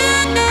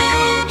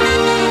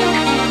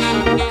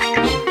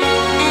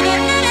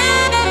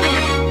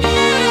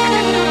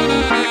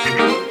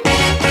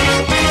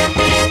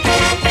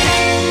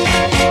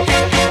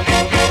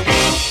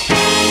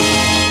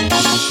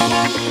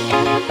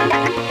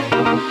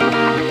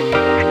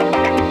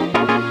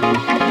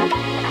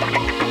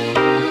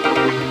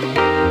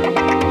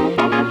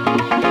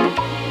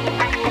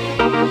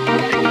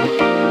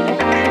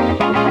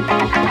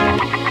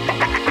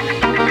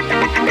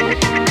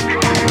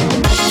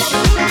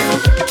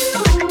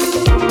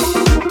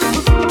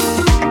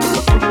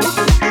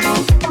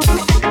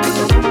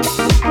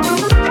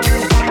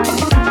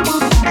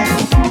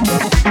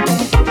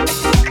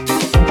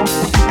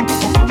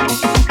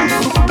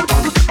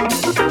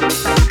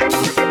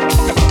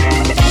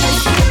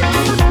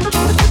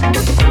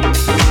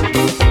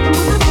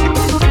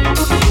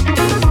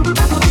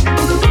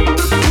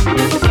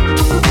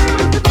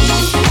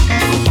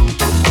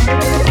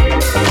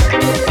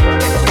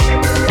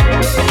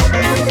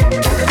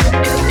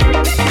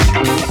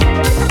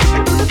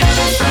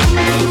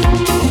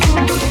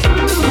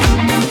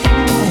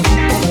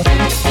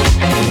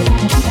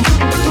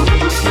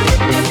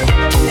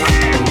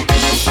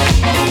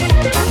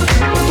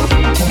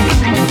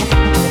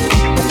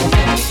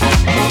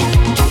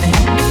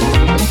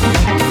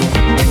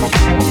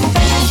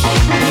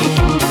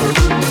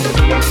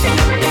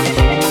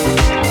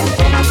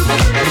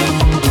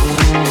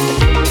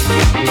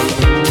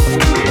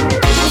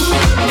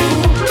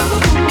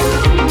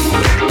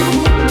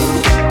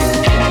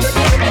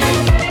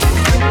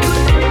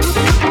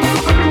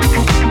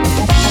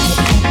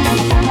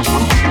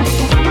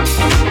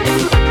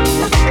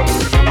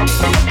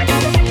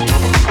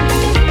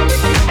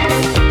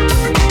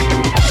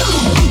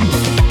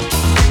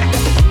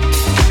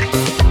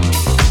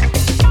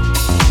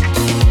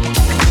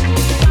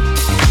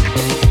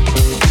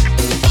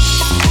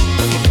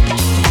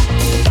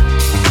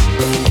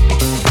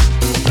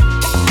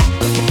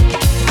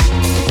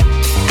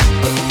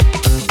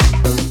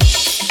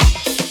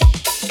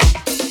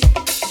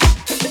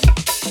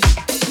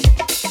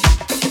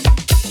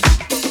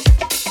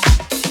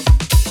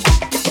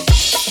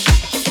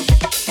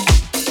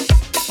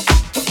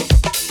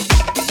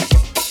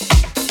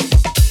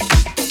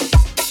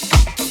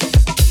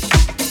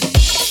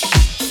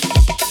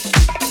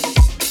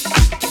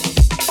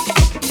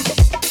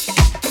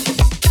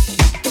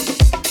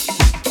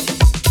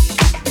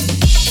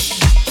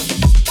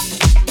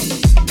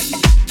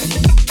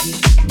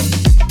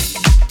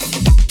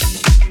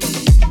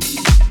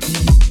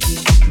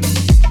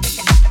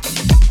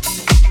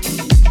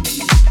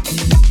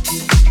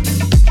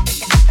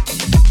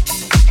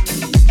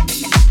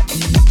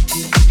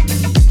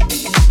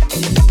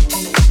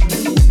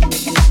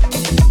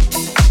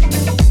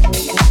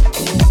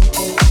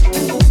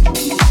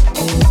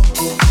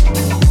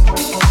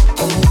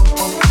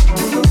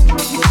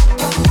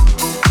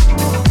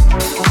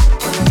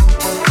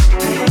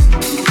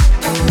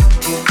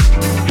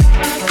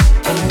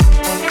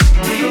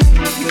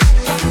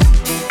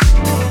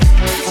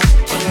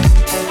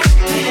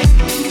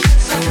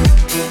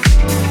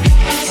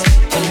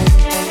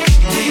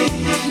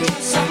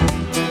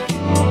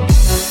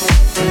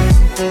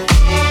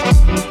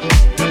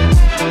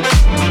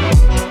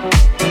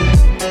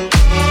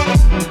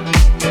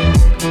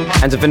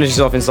 And to finish us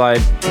off inside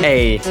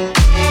A,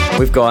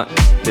 we've got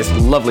this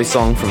lovely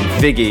song from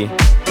Viggy,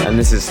 and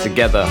this is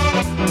Together.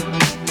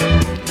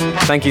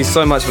 Thank you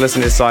so much for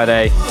listening to side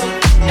A.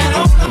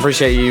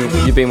 Appreciate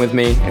you being with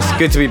me. It's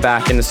good to be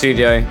back in the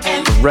studio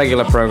for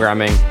regular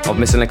programming of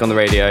Missing Link on the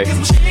radio.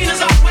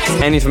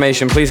 Any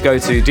information, please go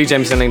to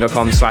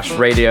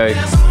djmissinglink.com/radio,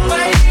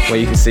 where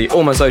you can see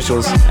all my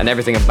socials and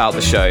everything about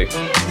the show.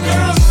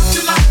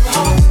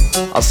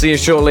 I'll see you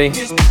shortly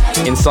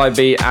in side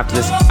B after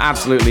this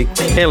absolutely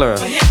killer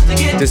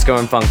disco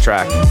and funk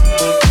track.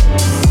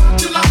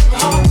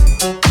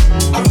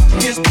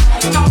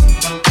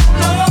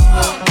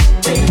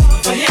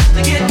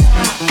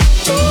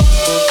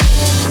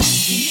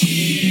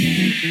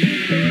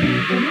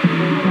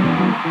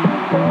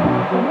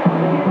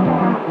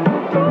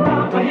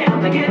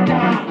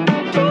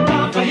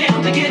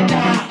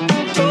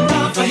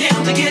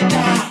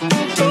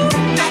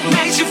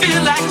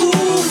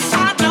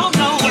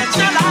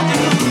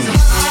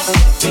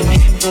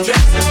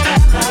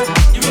 Together.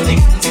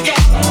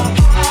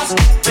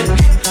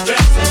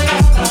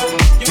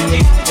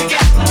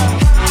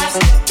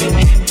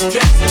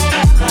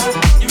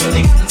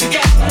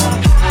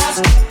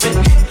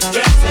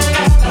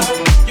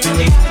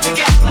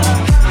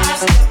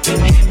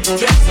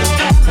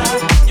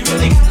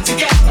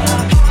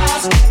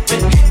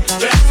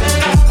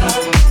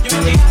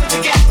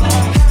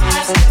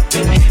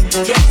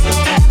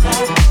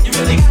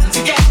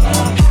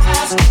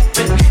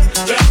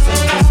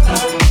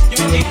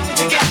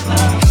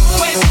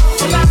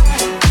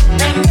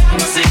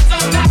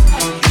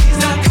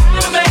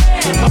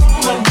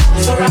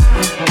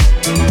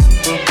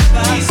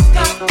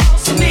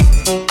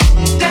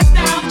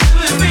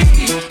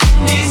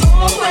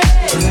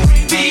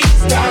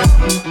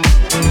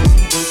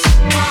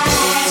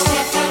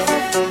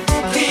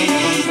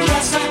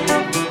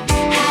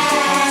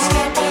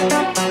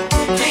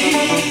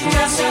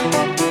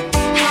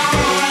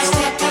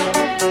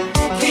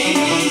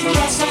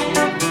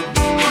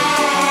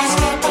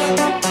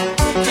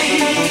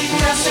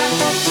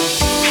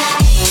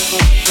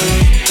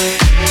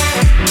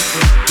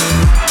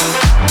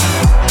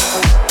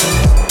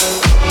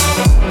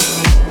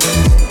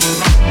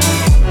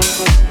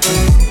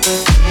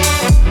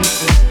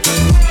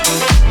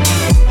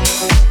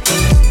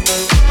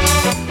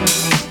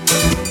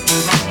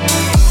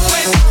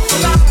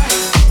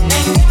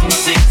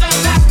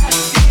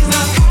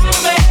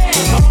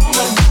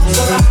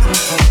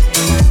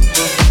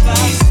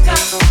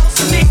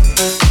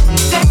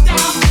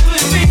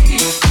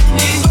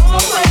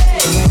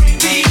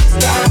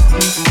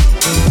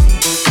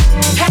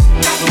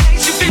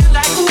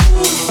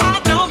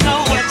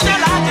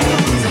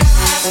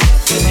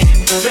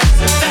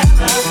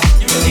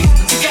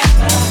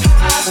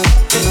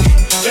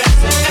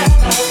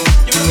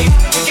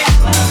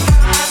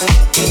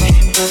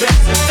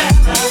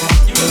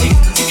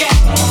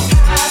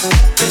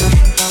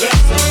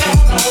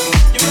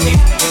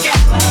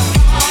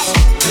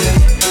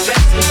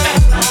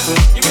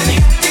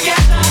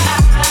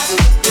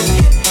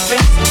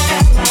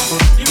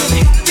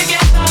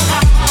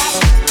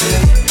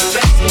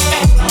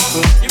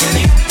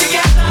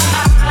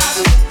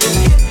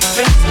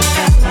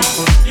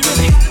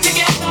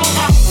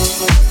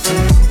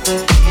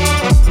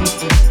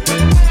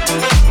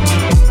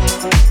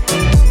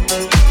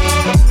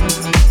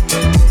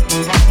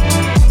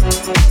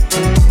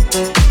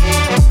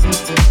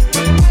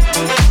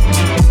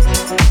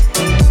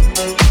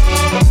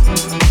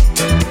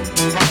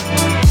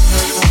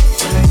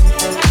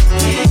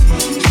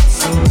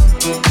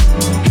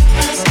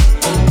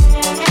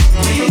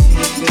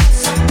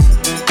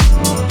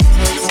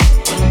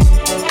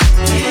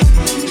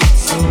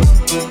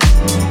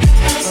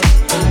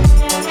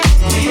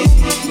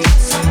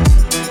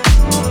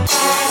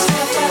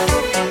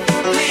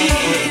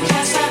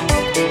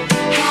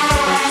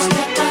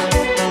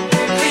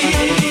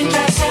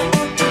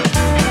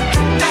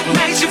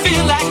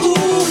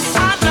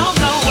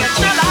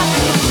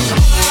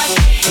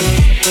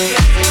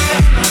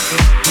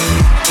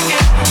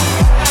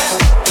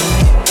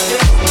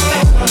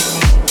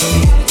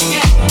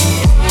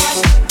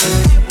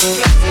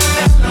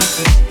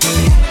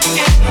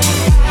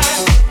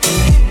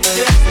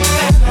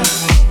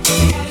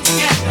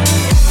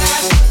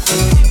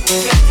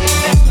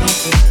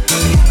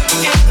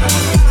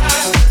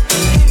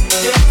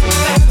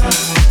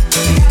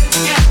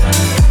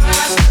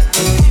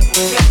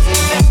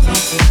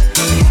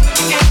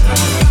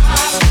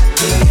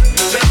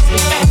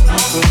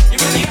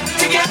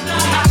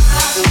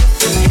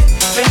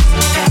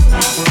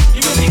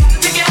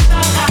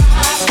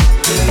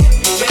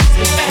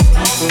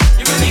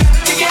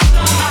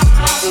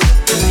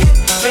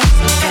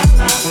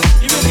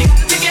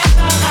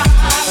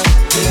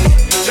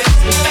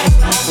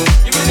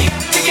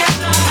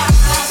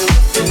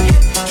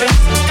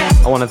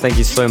 want to thank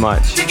you so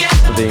much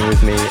for being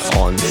with me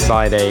on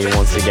Side A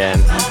once again.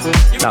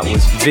 That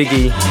was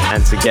Viggy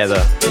and Together,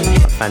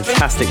 a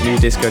fantastic new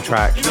disco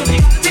track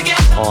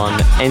on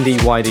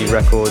NDYD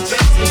Records.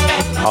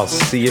 I'll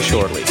see you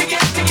shortly.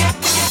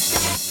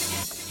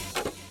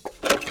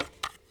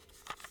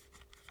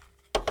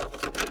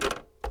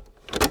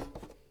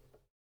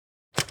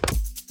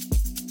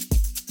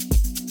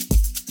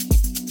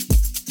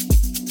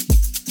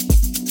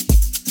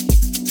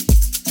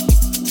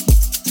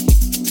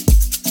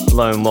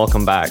 Hello and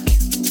welcome back.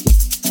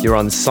 You're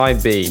on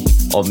Side B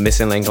of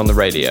Missing Link on the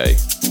radio.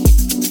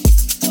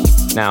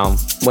 Now,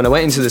 when I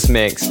went into this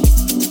mix,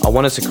 I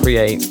wanted to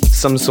create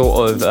some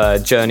sort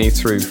of journey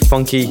through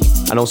funky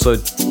and also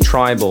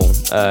tribal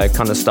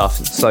kind of stuff.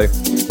 So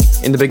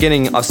in the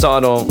beginning, I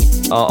started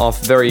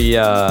off very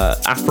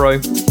Afro,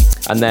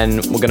 and then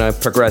we're going to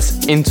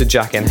progress into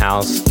Jack and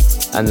House.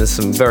 And there's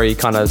some very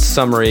kind of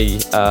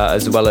summery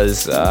as well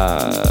as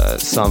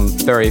some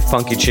very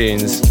funky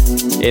tunes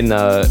in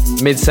the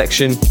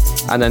midsection.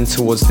 And then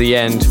towards the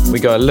end, we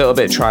go a little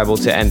bit tribal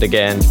to end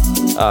again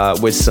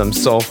with some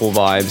soulful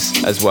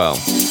vibes as well.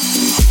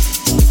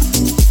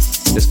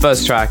 This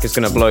first track is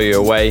going to blow you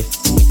away.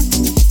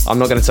 I'm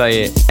not going to tell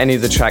you any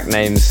of the track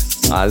names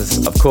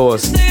as, of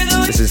course,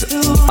 this is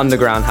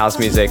underground house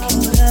music.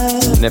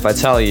 And if I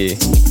tell you,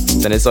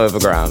 then it's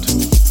overground.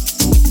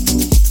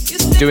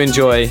 Do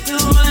enjoy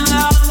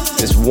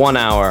this 1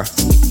 hour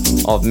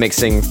of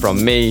mixing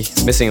from me,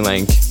 Missing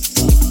Link.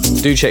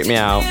 Do check me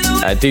out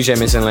at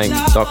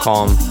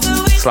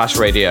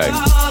djmissinglink.com/radio.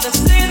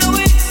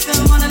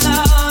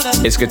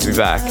 It's good to be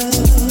back.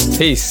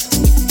 Peace.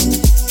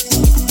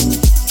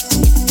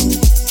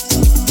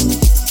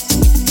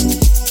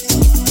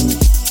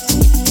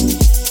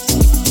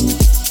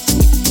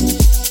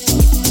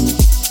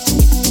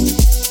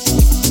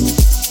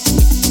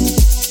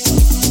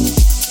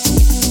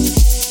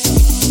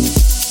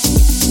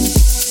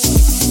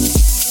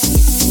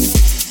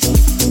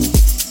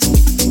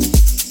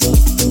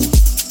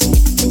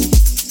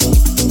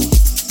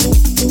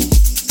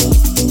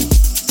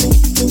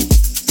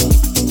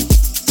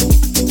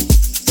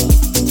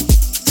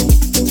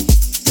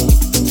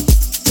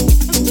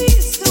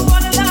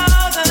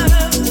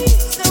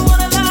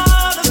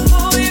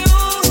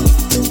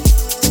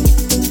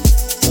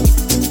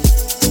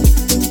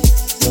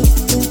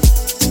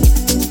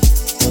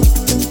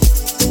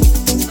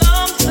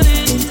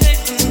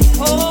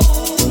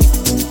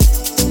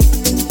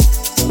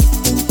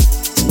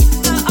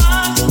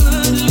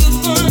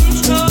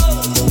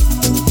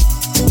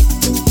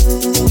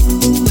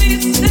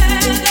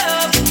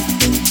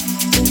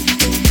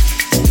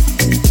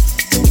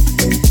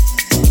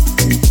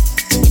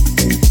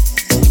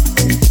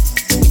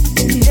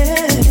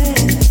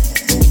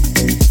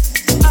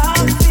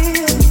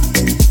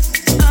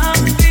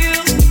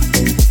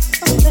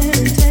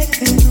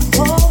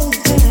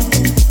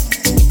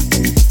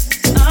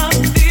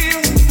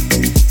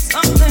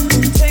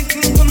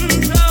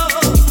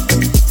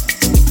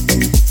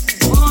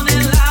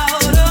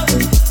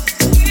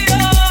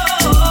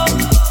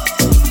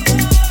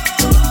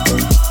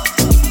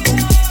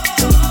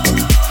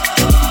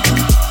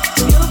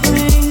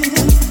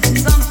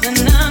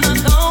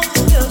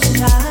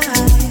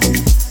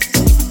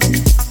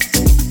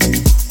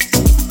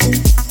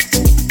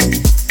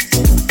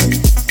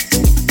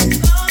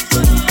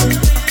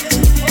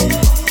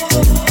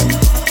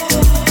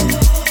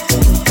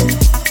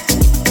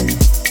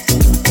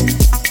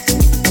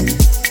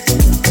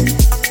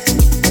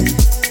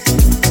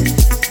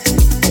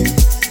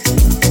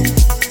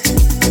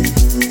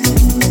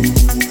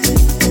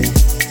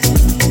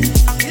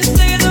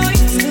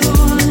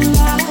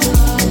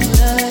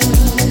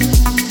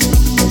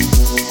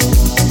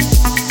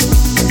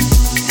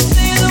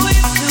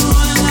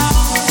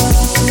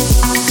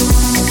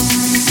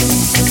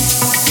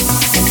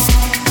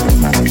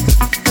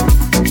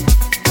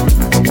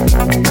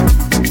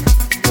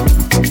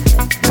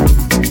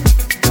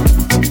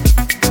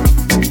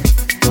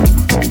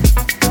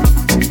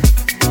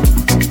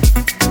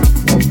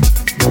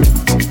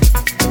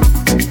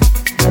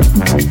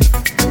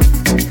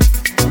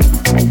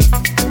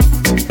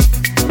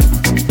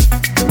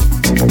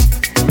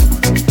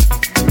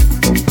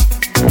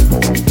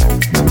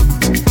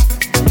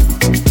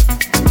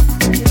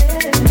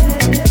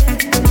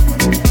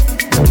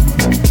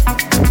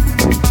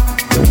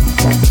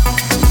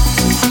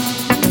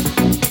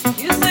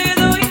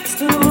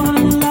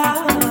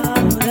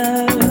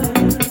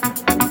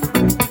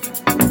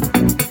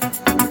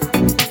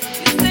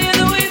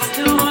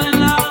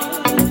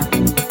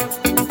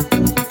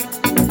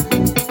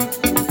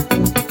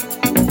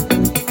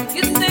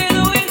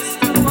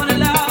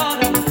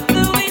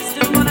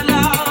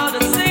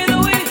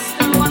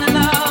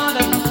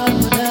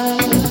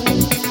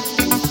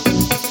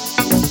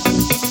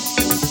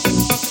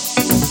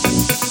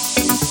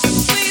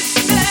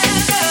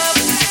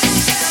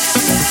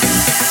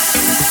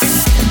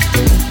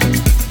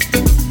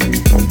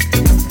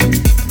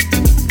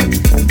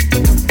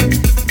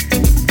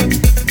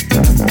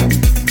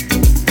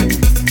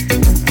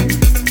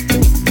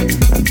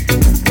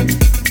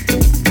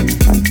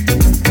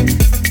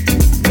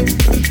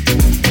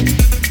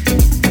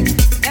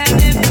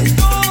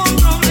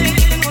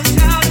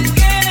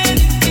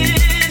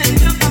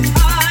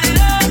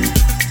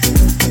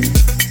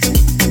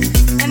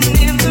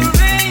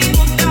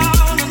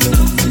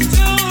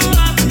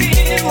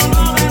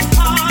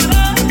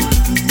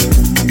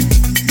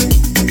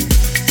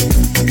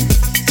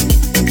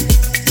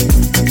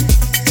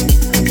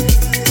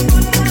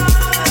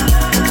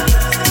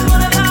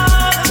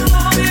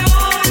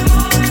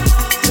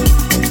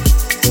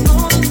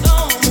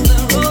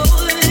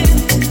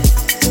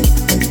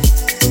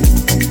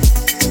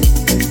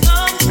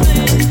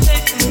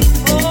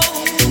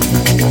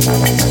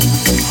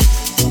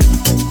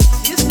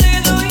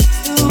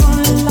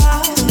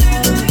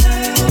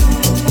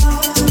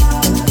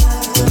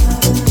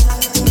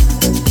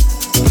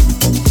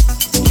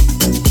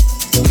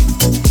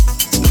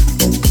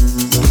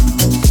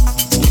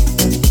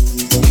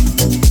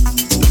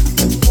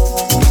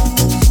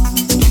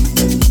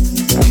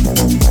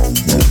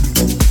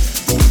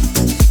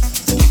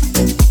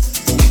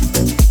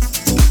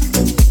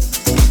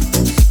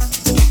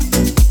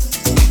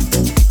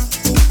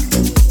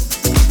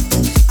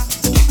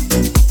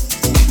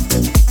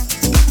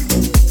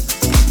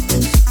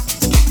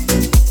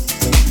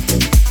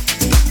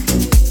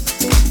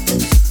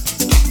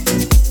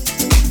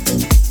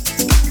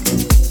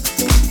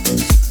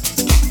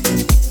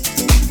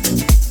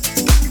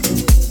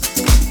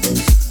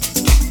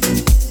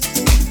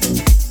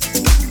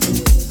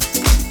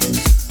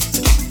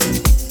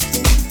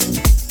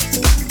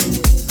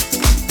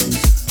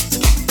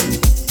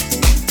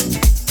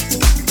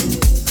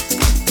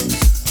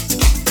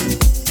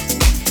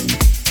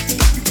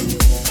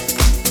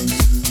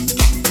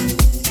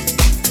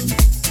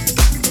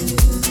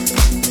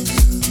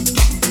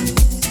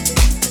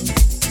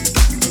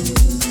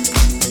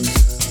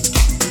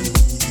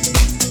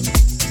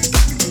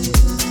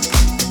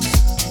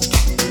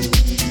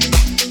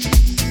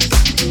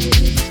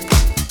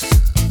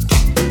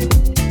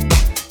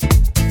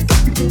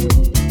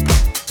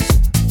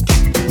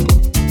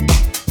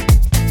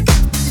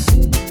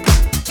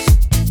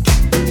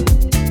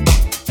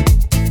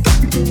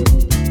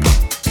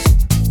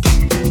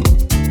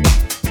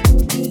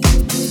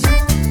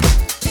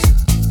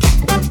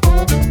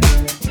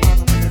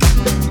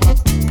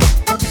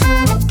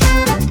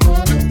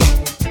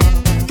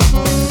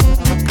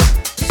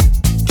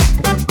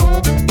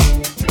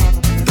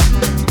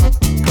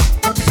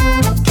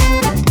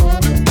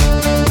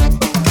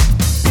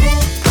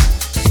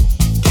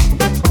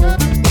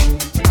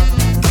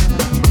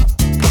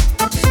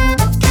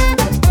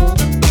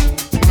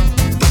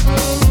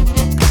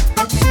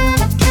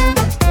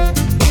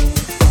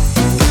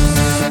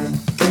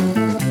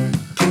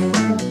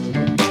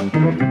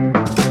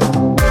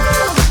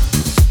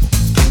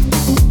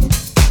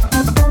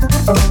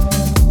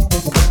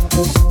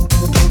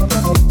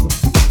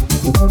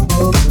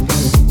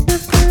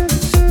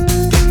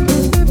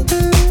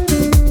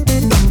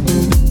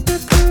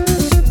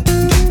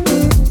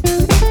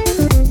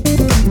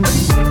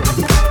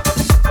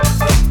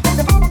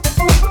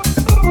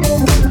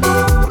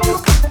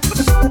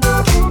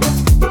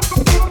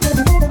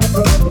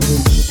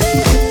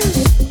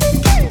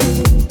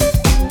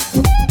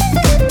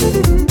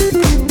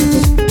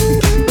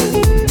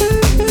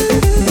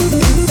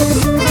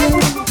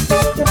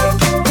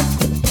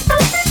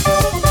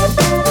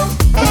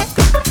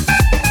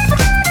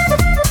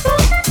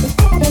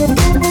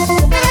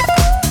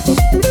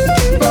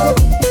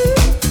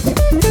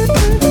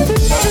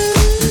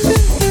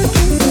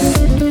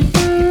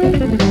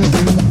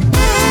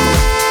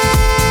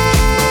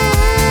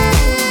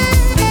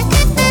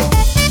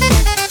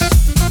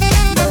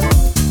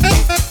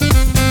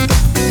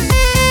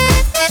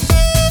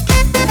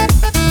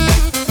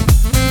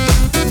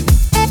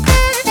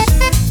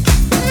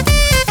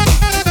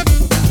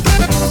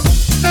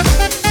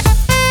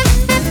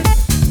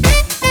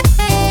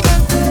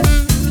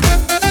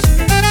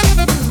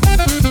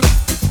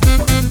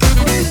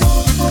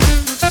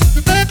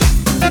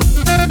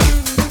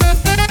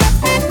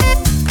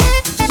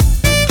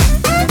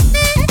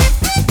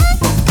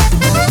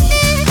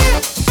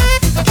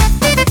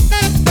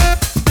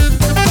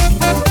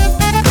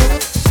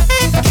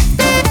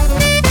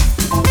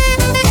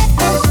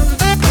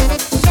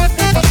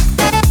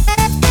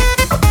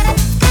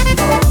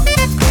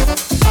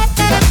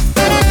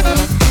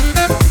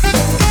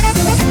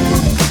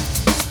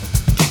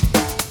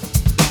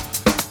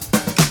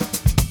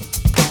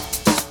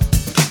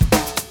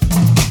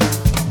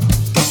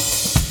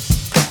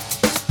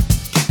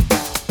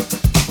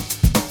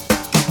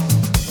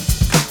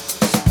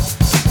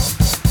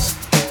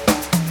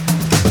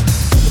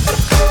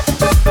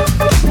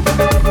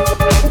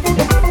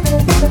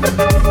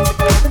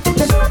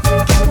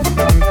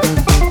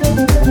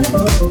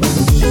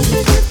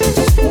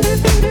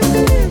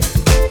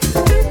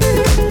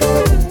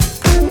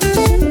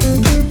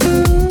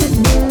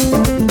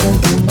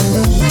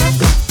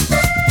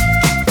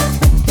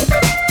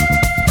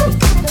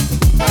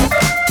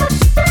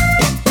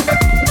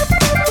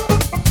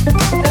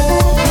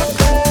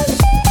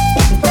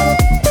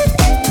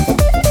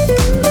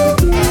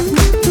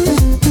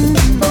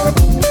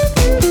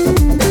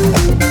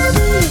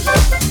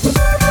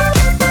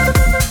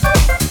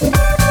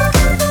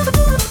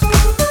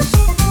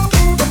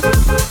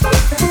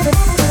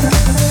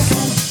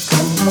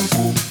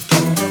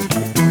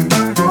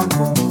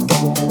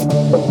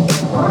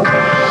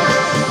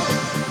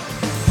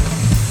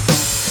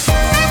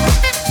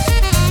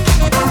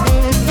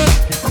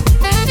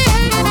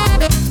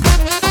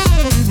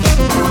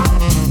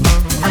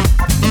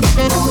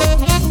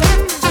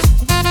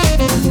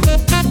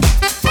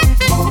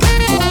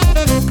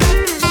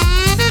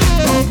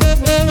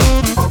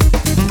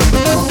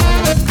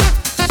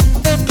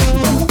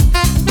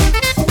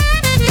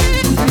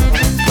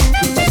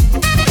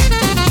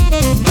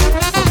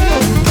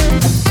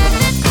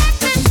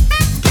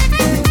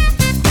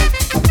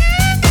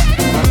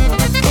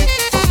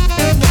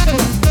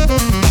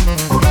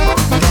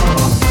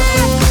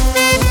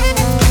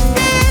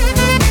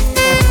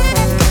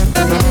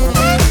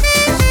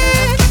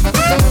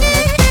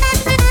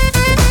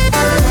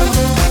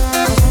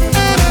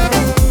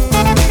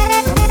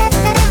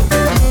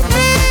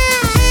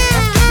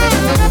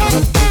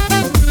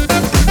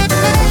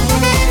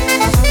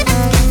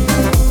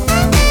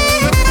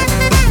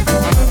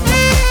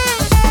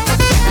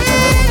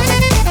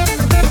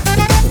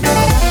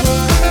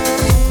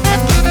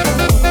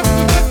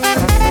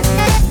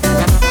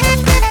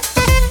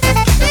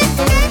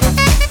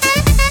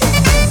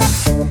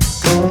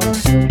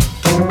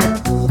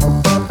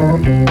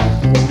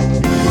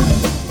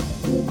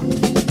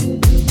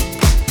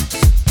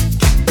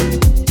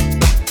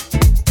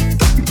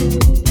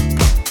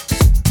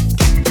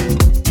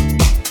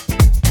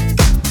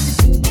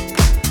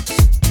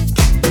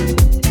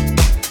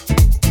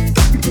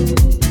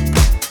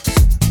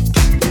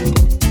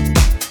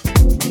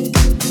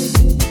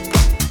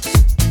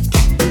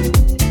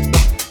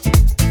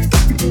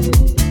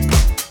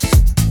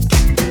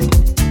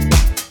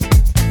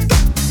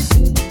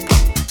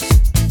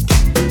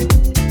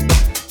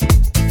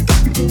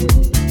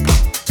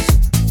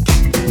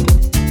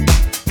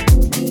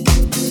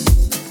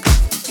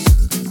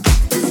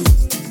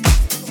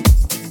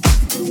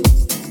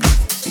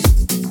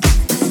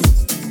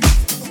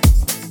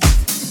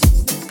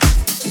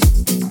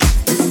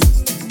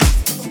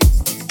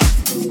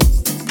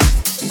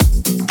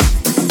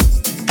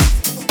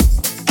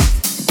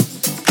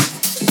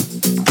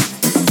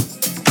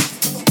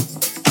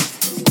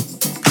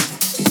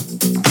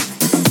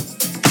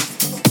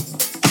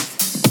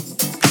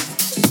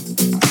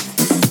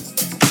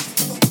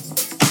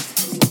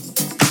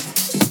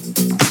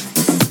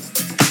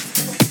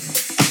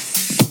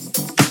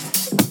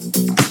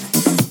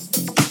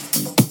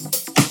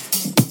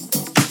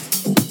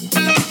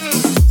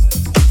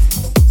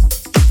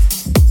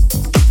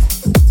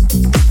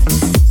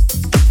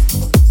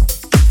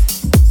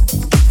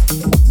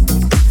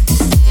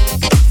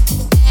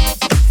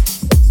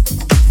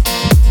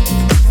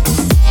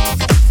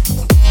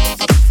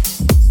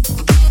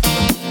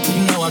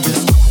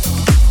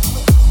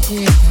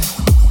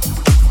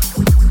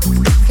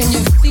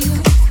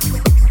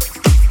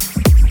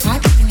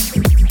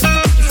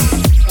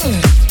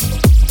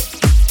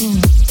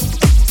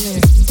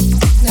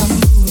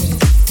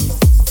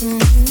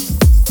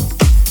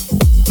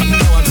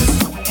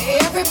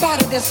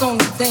 that's on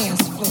the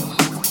dance floor,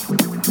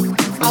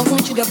 I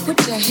want you to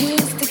put your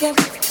hands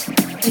together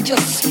and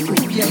just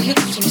move your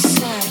hips from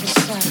side to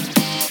side.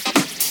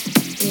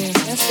 Yeah,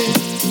 that's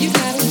it. You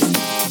got it.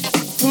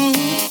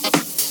 Mm-hmm.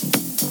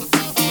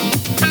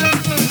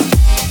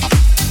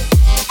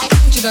 I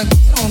want you to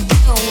get on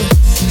down with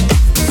it.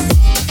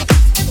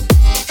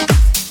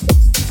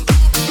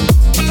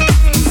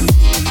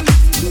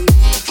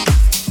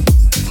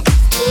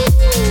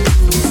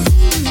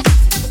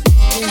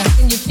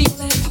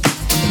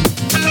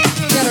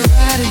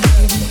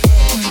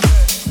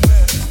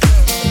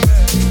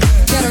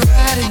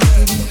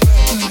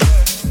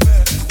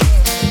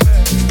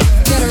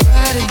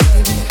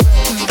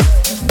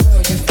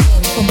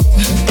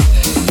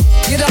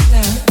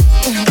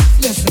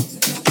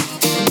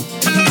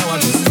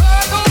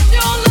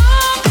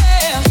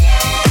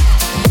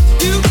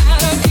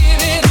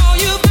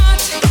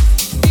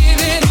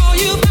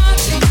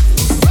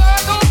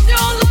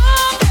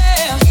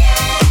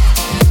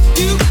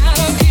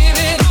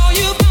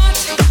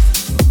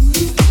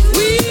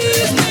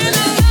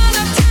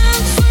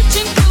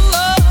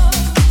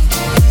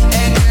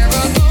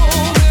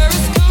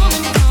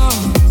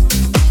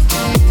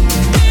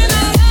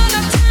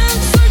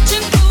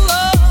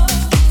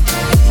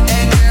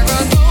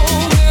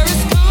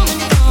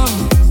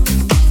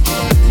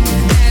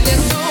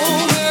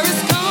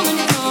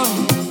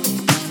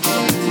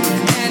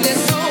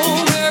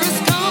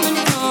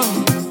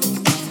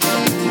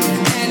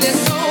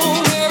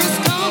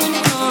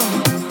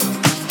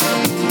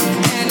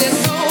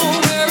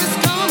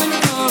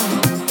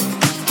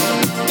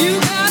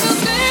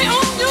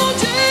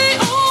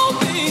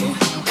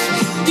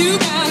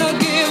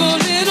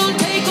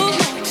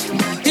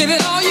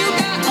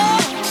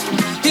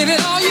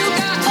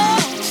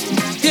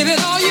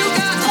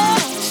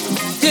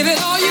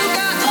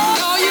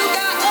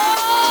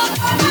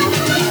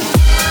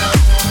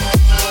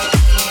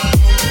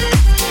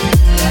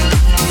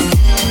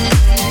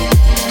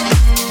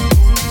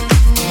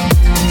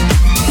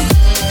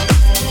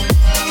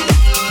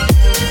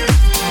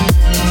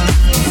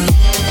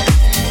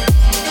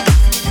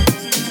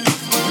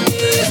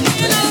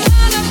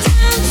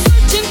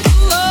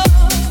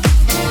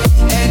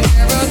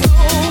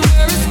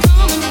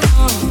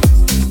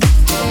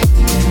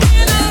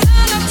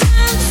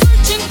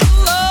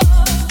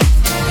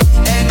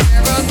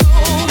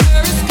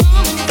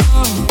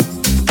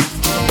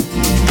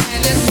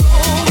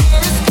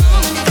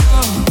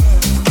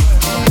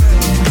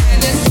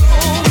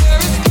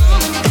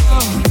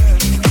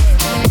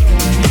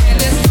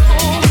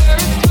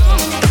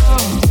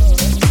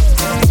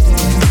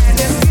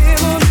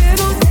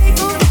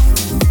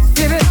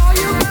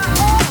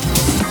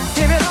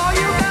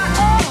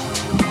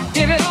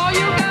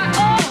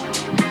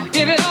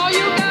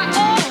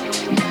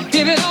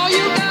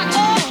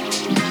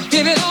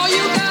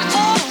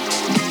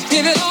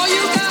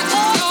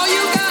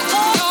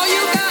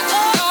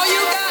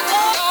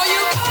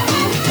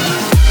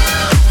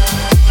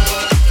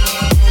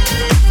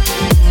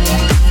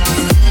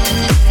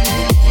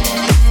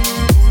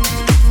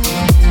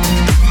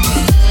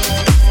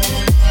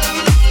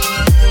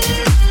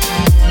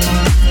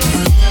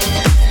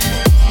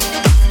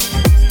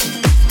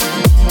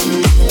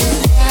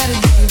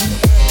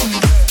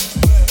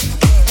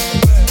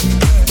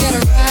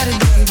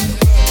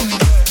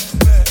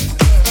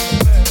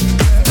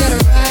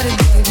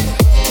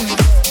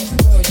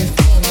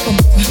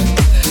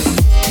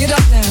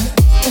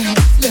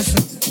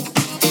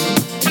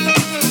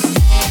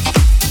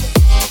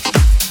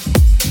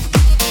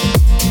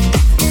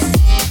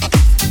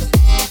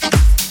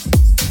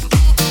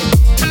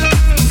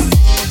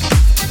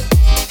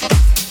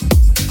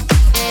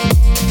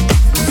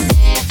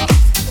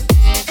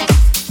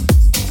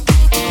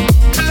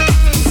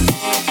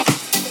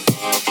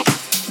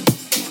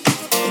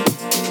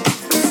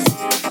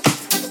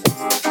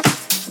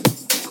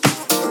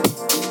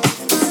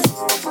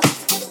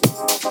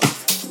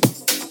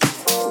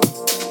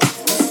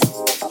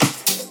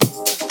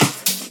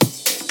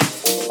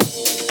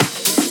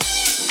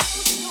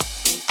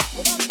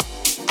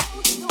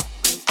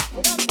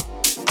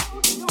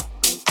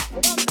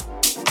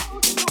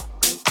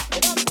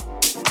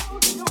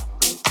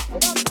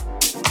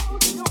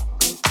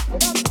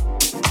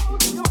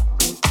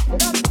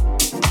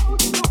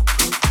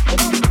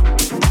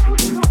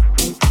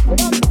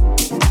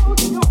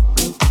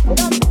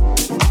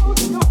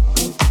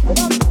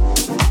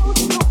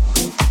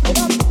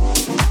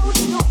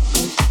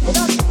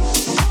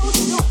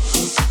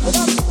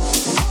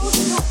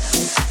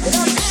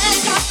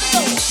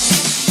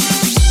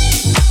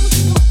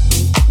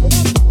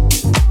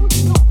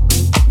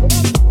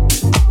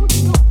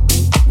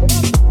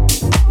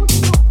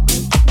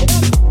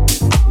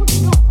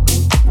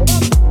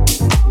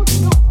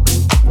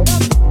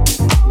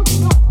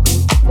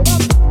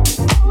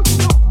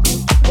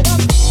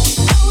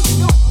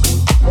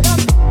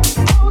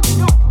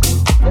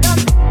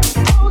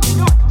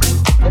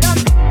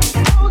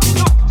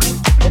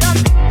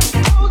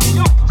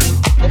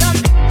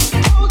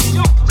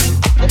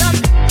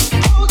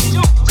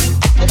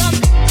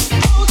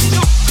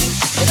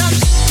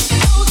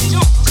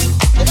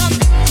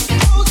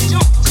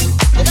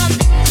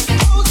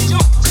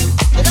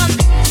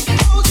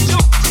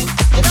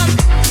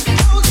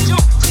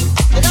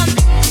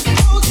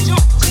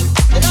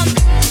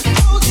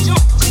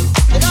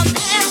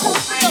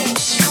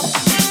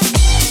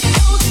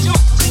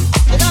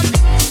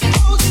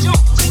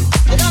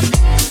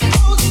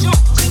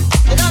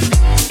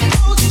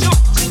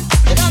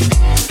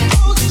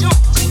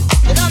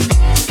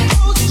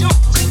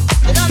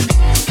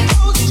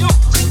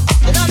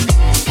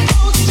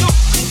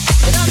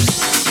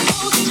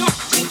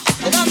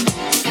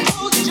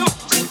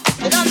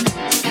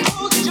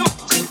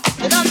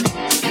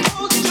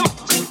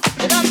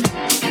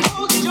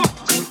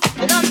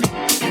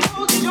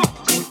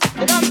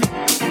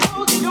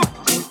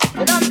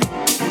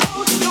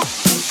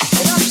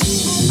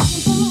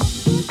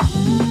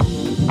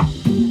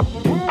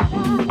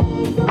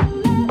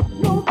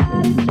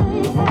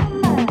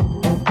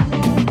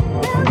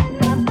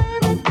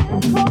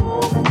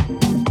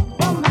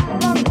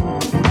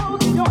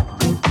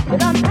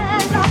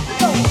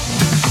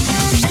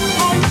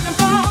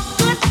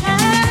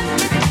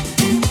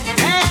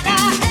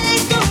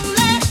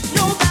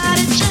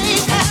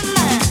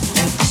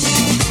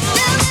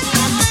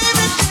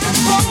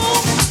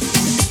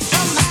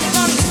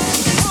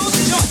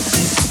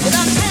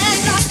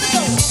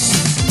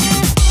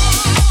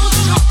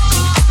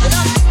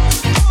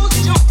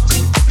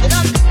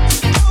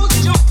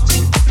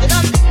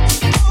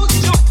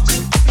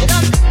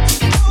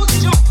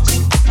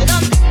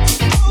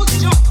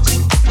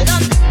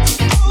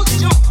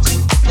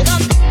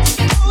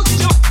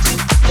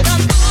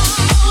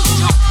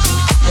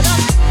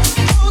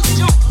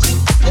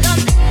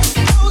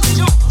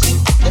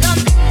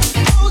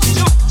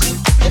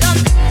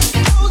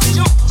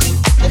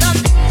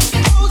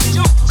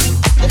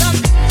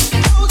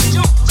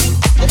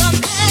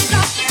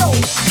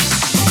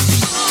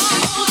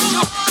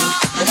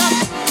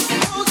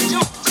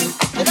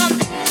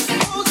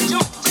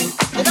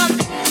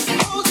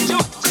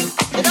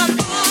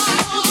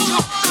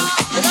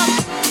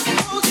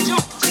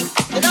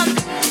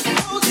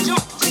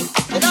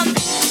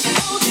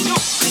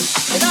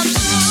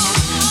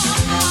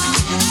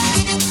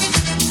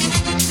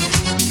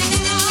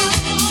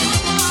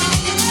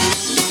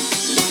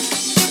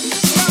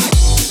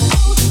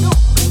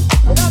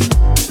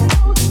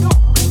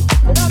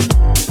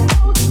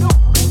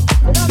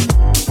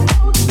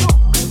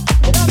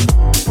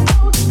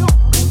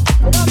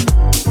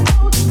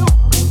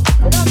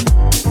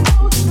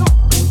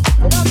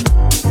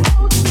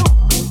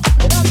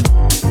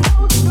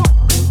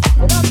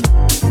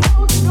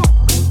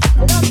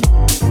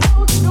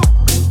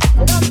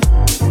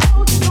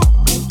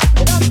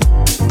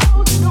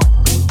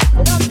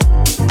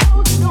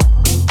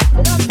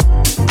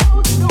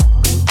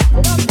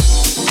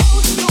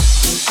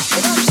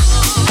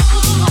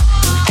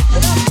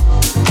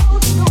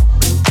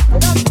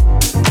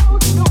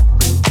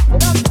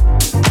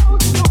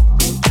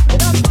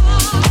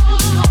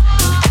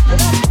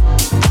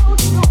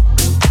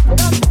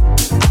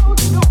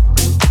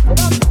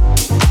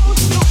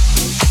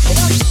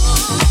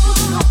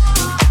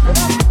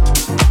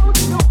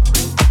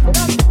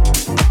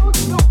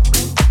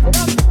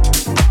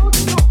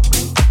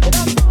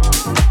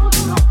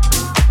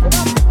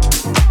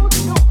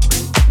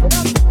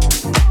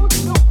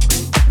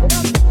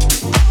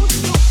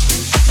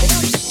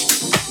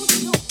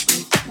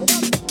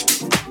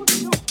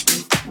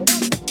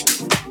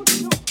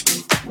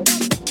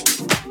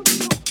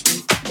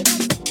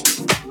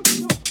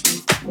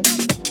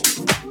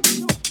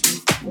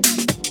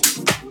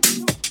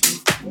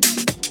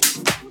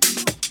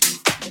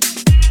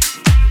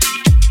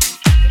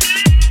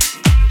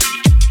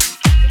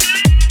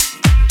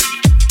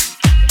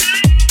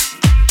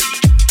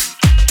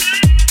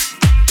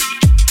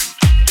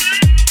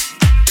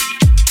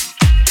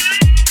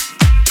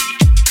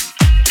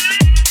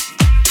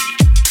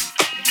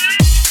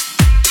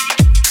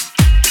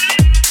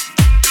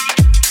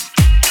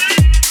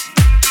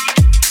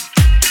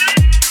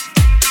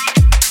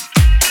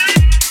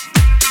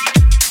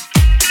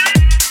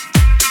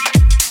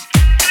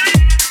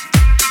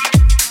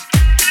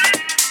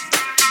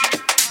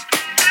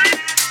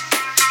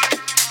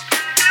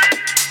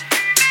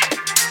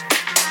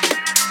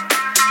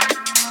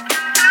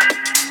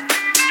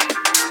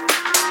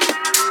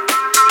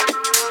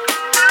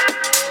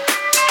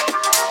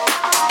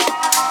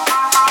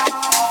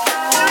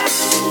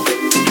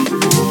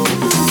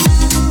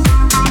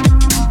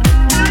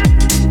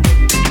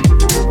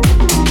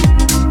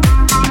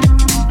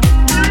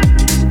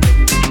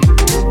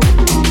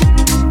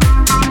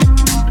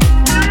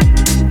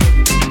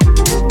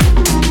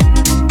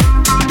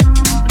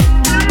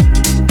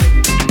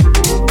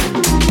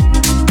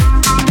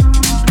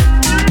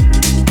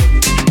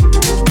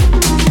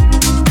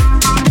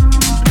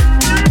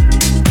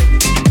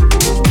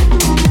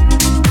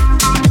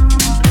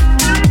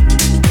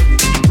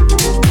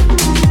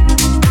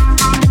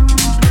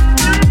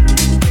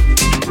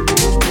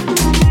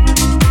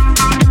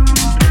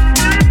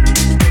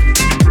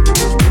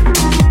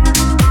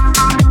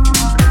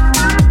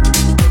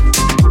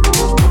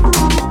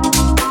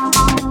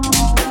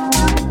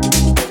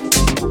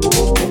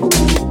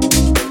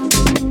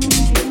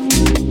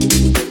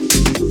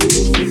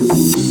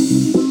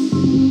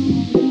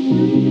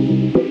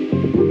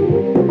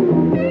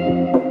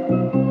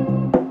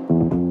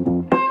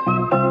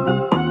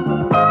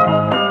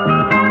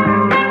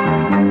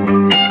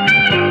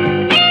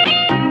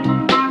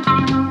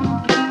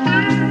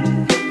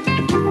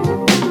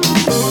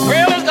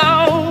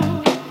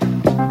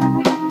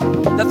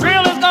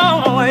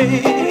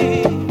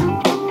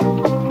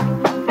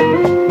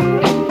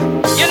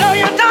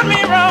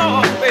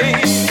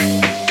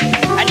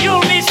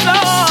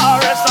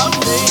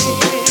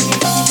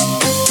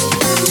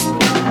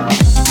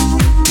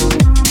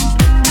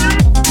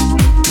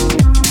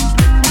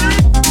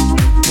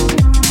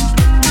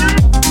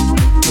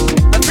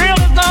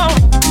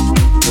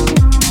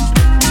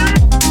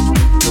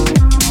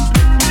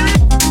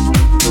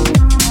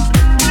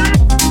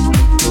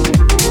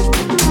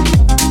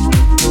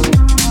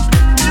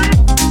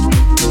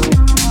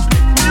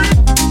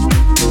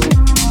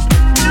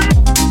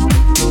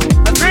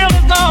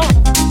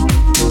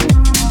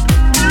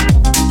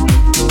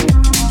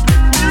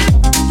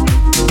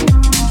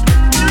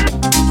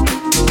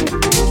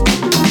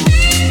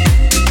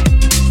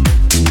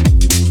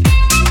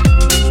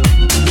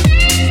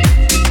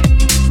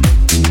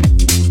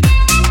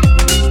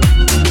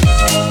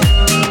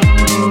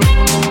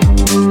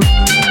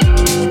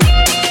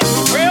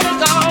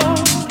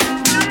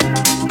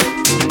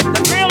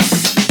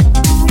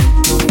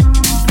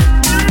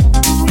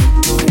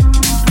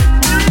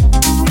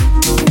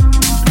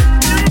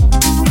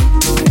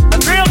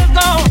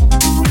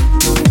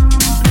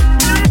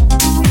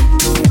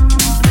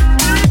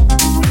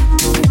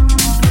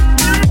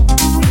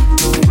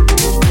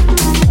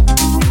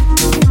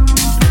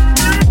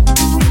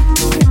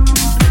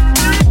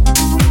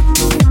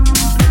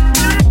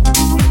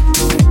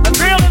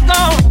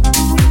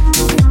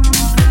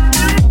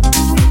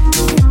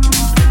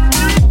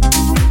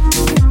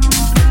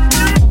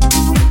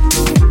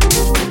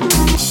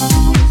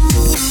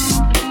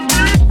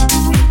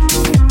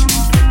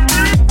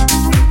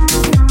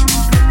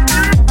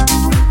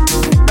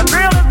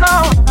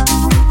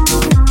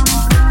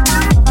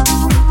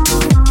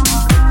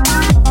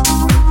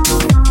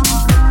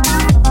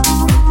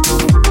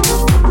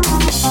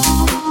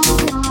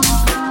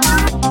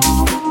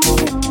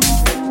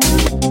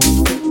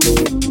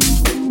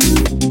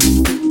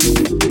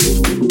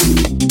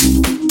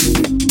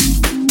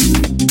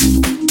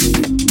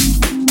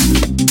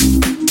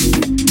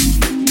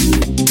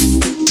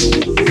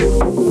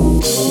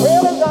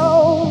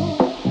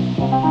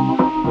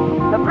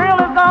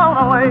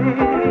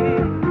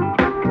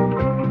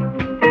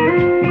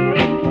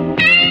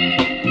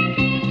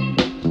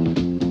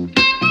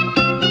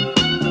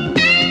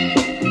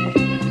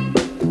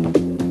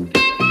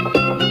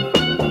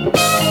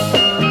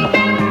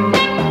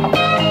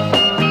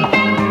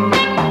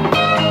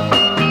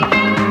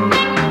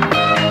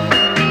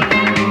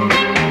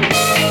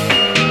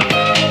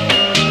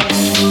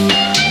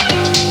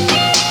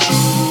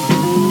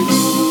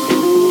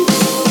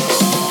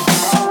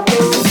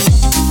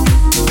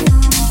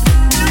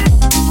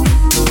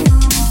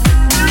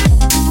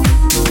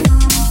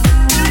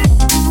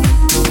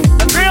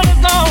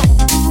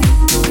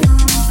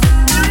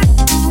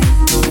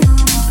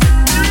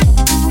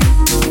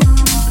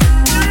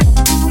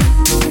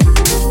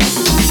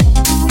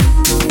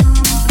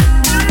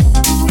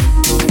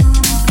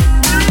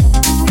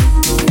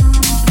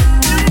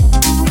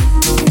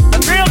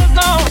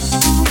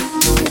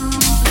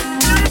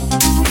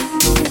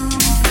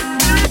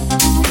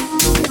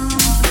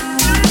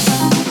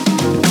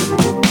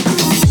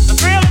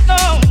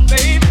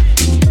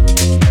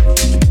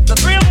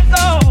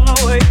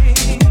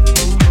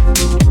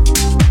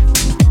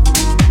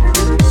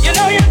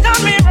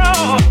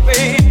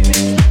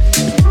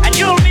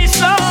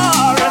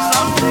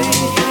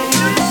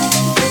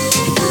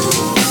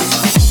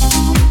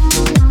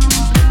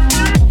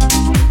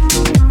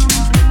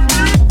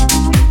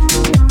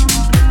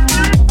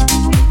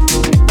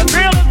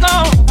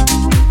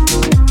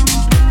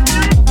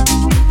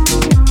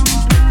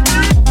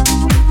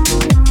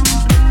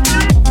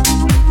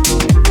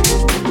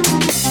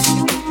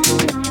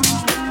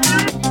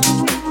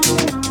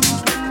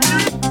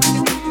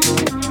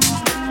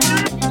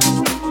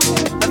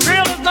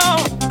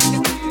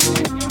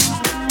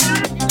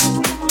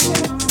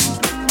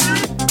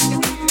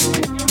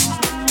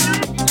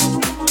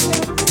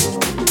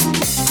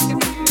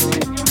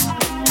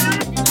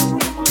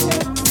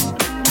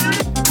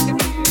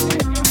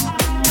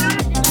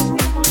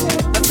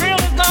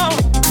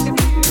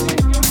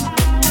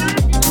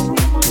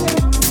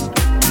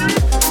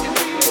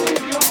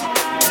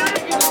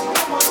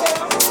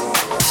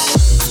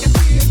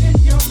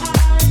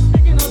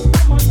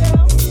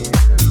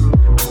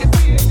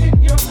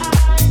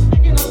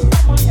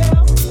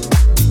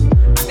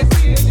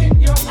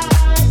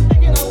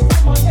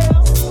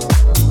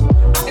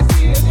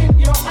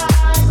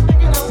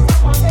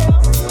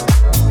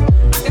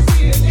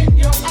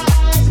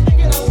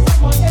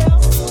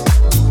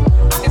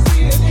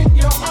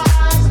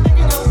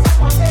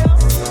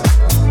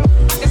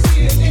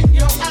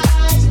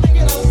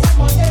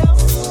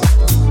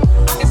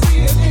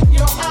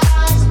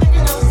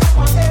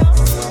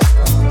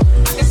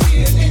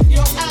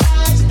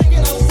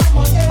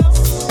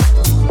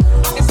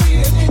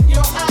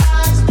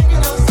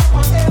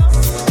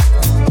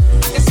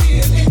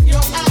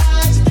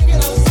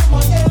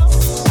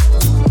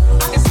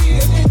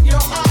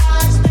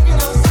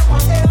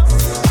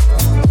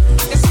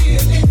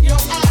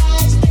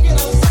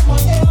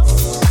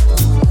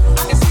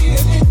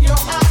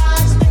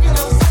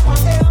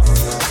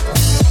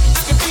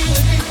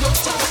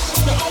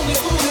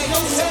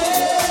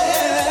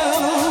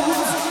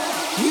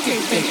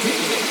 I can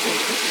see